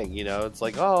thing. It's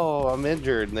like, oh, I'm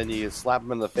injured, and then you slap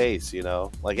him in the face.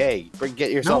 Like, hey,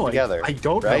 get yourself together. I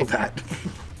don't know that.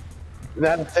 Is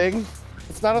that a thing?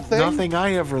 It's not a thing. Nothing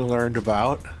I ever learned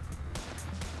about.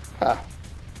 Huh.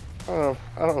 I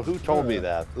don't know who told me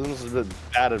that. This has been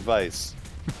bad advice.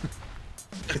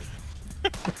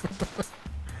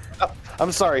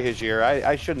 I'm sorry, Hajir.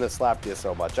 I shouldn't have slapped you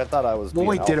so much. I thought I was. Well,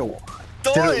 wait, did it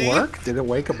work? Did it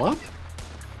wake him up?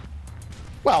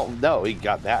 Well, no, he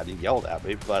got mad. He yelled at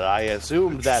me, but I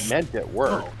assumed that meant it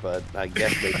worked. But I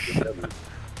guess maybe it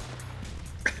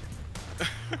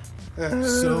didn't.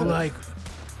 So, like,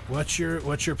 what's your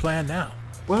plan now?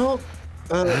 Well,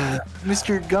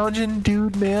 Mr. Ganjin,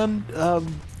 dude, man,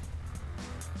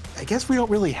 I guess we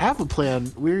don't really have a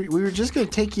plan. We were just gonna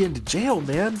take you into jail,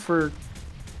 man, for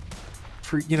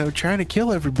trying to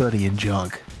kill everybody and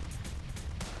junk.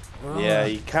 Well, Yeah,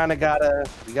 you kind of gotta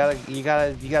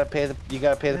pay the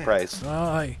price.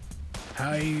 Well,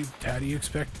 how do you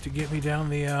expect to get me down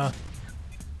the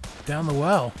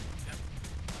well?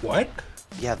 What?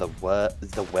 Yeah, the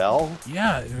well.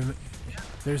 Yeah,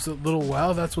 there's a little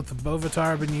well. That's what the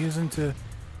Bovatar have been using to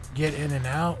get in and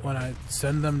out when I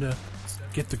send them to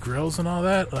get the grills and all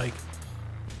that. Like,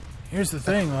 here's the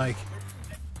thing, like,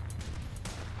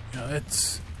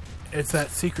 it's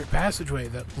that secret passageway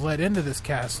that led into this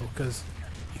castle, because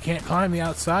you can't climb the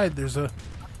outside. There's a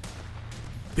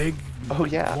big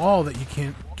wall that you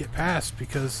can't get past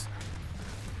because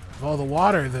of all the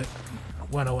water that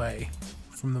went away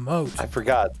from the moat. I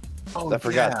forgot. Oh, I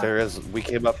forgot. yeah. There is. We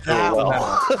came up to a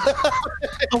well.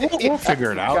 We'll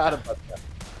figure it out. Forgot about that.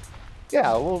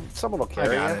 Yeah, well, someone will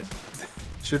carry got it.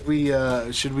 Should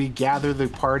we gather the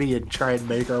party and try and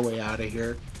make our way out of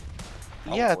here?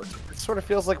 Yeah, it sort of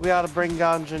feels like we ought to bring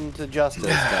Ganjin to justice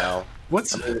now.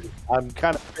 I'm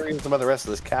kind of curious about the rest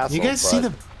of this castle. You guys see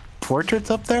the portraits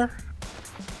up there?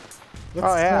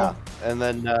 Oh yeah, and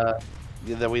then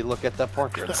we look at the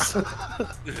portraits.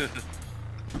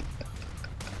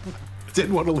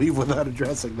 Didn't want to leave without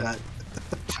addressing that.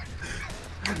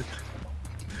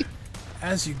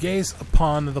 As you gaze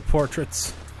upon the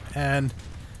portraits and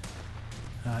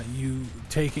you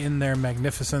take in their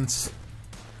magnificence,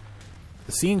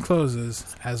 the scene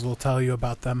closes, as we'll tell you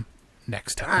about them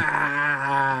next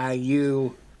time.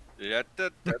 You.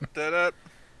 Da-da-da-da-da.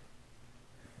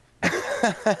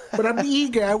 But I'm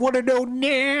eager. I want to know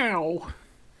now.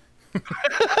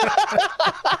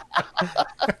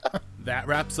 That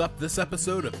wraps up this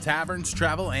episode of Taverns,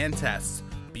 Travel, and Tests.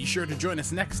 Be sure to join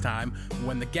us next time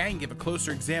when the gang give a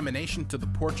closer examination to the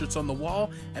portraits on the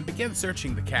wall and begin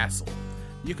searching the castle.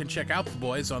 You can check out the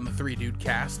boys on the 3 Dude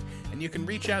Cast, and you can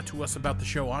reach out to us about the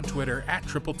show on Twitter at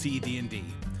TTD.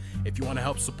 If you want to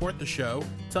help support the show,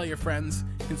 tell your friends,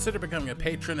 consider becoming a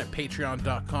patron at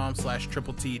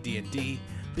patreon.com/TTD.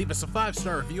 Leave us a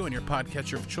 5-star review on your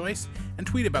podcatcher of choice, and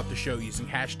tweet about the show using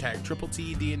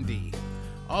 #TTD.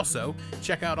 Also,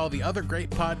 check out all the other great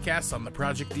podcasts on the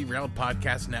Project Derailed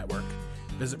Podcast Network.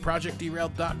 Visit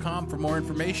ProjectDerailed.com for more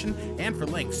information and for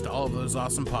links to all of those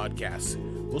awesome podcasts.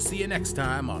 We'll see you next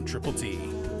time on Triple T.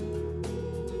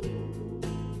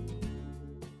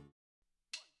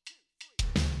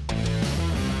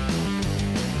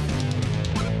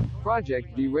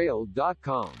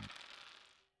 ProjectDerailed.com